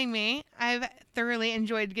joining me. I've thoroughly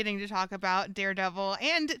enjoyed getting to talk about Daredevil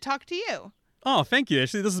and talk to you. Oh, thank you.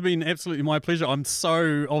 Actually, this has been absolutely my pleasure. I was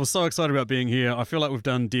so excited about being here. I feel like we've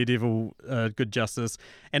done Daredevil good justice.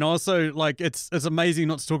 And also, like, it's amazing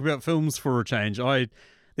not to talk about films for a change.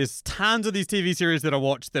 There's tons of these TV series that I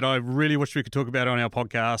watch that I really wish we could talk about on our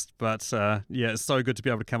podcast. But, it's so good to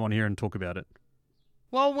be able to come on here and talk about it.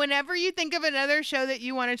 Well, whenever you think of another show that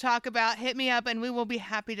you want to talk about, hit me up and we will be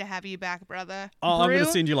happy to have you back, brother. Oh, I'm going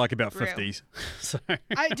to send you like about 50. So.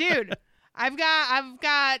 Dude, I've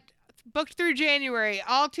got booked through January,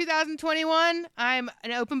 all 2021. I'm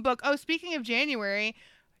an open book. Oh, speaking of January,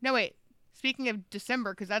 speaking of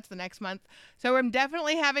December, because that's the next month. So I'm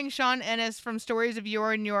definitely having Sean Ennis from Stories of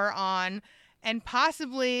Yore and Yore on, and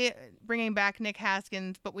possibly bringing back Nick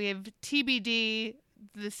Haskins. But we have TBD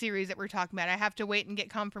the series that we're talking about. I have to wait and get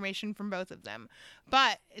confirmation from both of them.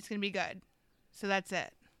 But it's going to be good. So that's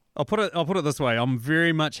it. I'll put it this way. I'm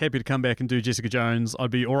very much happy to come back and do Jessica Jones.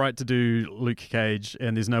 I'd be all right to do Luke Cage,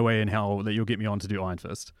 and there's no way in hell that you'll get me on to do Iron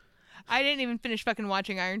Fist. I didn't even finish fucking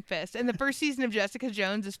watching Iron Fist. And the first season of Jessica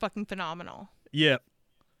Jones is fucking phenomenal. Yeah.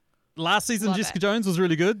 Last season Love Jessica it. Jones was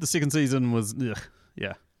really good. The second season was,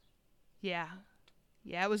 yeah. Yeah.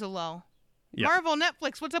 Yeah, it was a lull. Yeah. Marvel,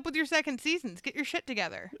 Netflix, what's up with your second seasons? Get your shit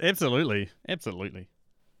together. Absolutely.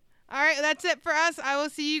 All right, that's it for us. I will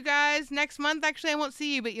see you guys next month. Actually, I won't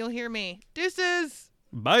see you, but you'll hear me. Deuces.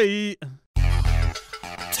 Bye.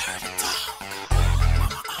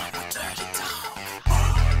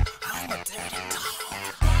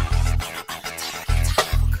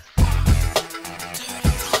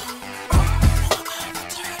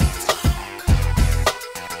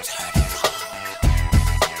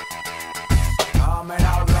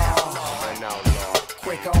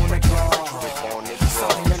 Quick on the draw.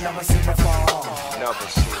 Something you never seen before. Never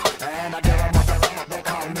seen. And I dare a mother that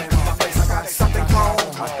call me in my face. I got something wrong.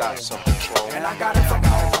 I got something wrong. And I got it from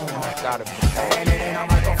home. I got it from home. And it ain't a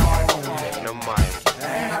microphone. Ain't a mic.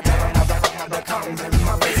 And I dare a mother that call me in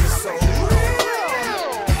my face. It's so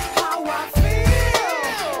real. How I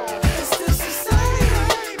feel. It's this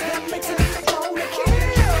society that makes a nigga wanna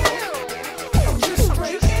kill. I'm just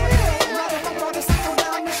straight ill. Rather my brother cycle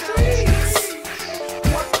down the streets.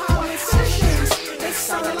 What politicians? They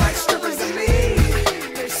sounding like strippers to me.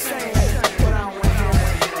 They saying, but I don't want to hear it.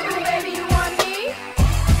 Ooh, baby, you want me?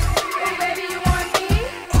 Ooh, baby, you want me?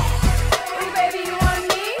 Ooh, baby, you want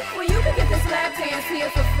me? Well, you can get this lap dance here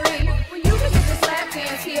for free. Well, you can get this lap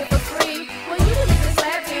dance here for free. Well, you can get this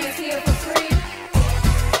lap dance here for free.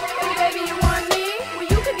 Ooh, baby, you want me? Well,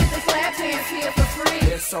 you can get this lap dance here for free.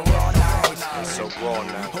 It's so raw night. It's so raw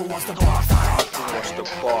now. Who wants to bar fight? Who wants to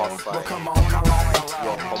bar Well, fight? come on, alright.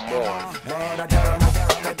 Yo, come on. And I dare a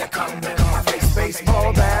mother that come in my face.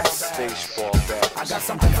 Baseball bats. Baseball bat. I got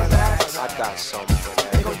something for that. I got something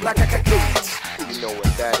for It goes that. black like a cat. You know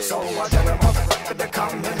what that is. So I dare a mother that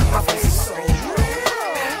come in my face. So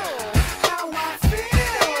real. How I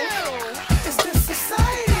feel. It's this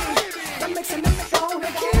society that makes a nigga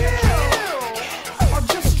wanna kill. Or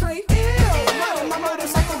just straight ill. Riding my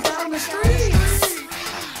motorcycle down the streets.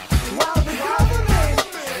 While the government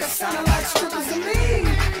is sounding like strippers to me.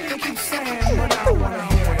 They keep saying, but I don't wanna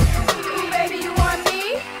hear it. Ooh, baby, you want me?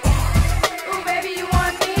 Ooh, baby, you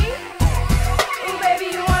want me? Ooh, baby,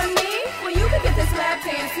 you want me? Well, you can get this lap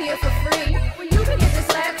dance here for free. Well, you can get this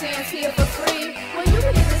lap dance here for free. Well, you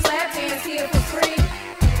can get this lap dance here for free.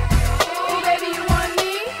 Ooh, baby, you want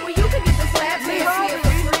me? Well, you can get this lap dance here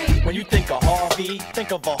for free. When you think of Harvey,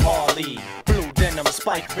 think of a Harley. Blue denim,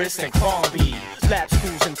 spike wrists, and Crombie. Lap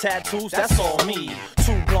screws and tattoos, that's all me.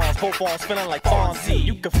 Two blondes, both arms feeling like Fonzie.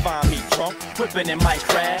 You can find me drunk, whipping in my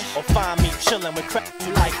crash. Or find me chilling with crap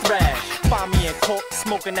you like thrash. Find me in court,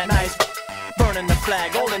 smoking that nice, burning the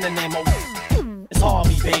flag, all in the name of it's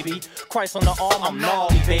Harvey, baby. Christ on the arm, I'm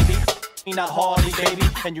gnarly, baby. Me not Harley, baby.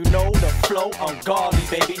 And you know the flow, ungodly,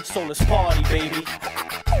 baby. So let's party, baby.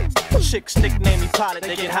 Chicks nickname me pilot,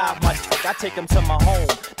 they get high off my dick. I take them to my home,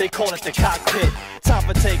 they call it the cockpit. Time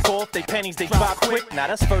for takeoff, they panties, they drop quick. Now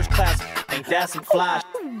that's first class, ain't that some fly?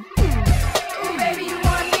 Ooh, baby, you want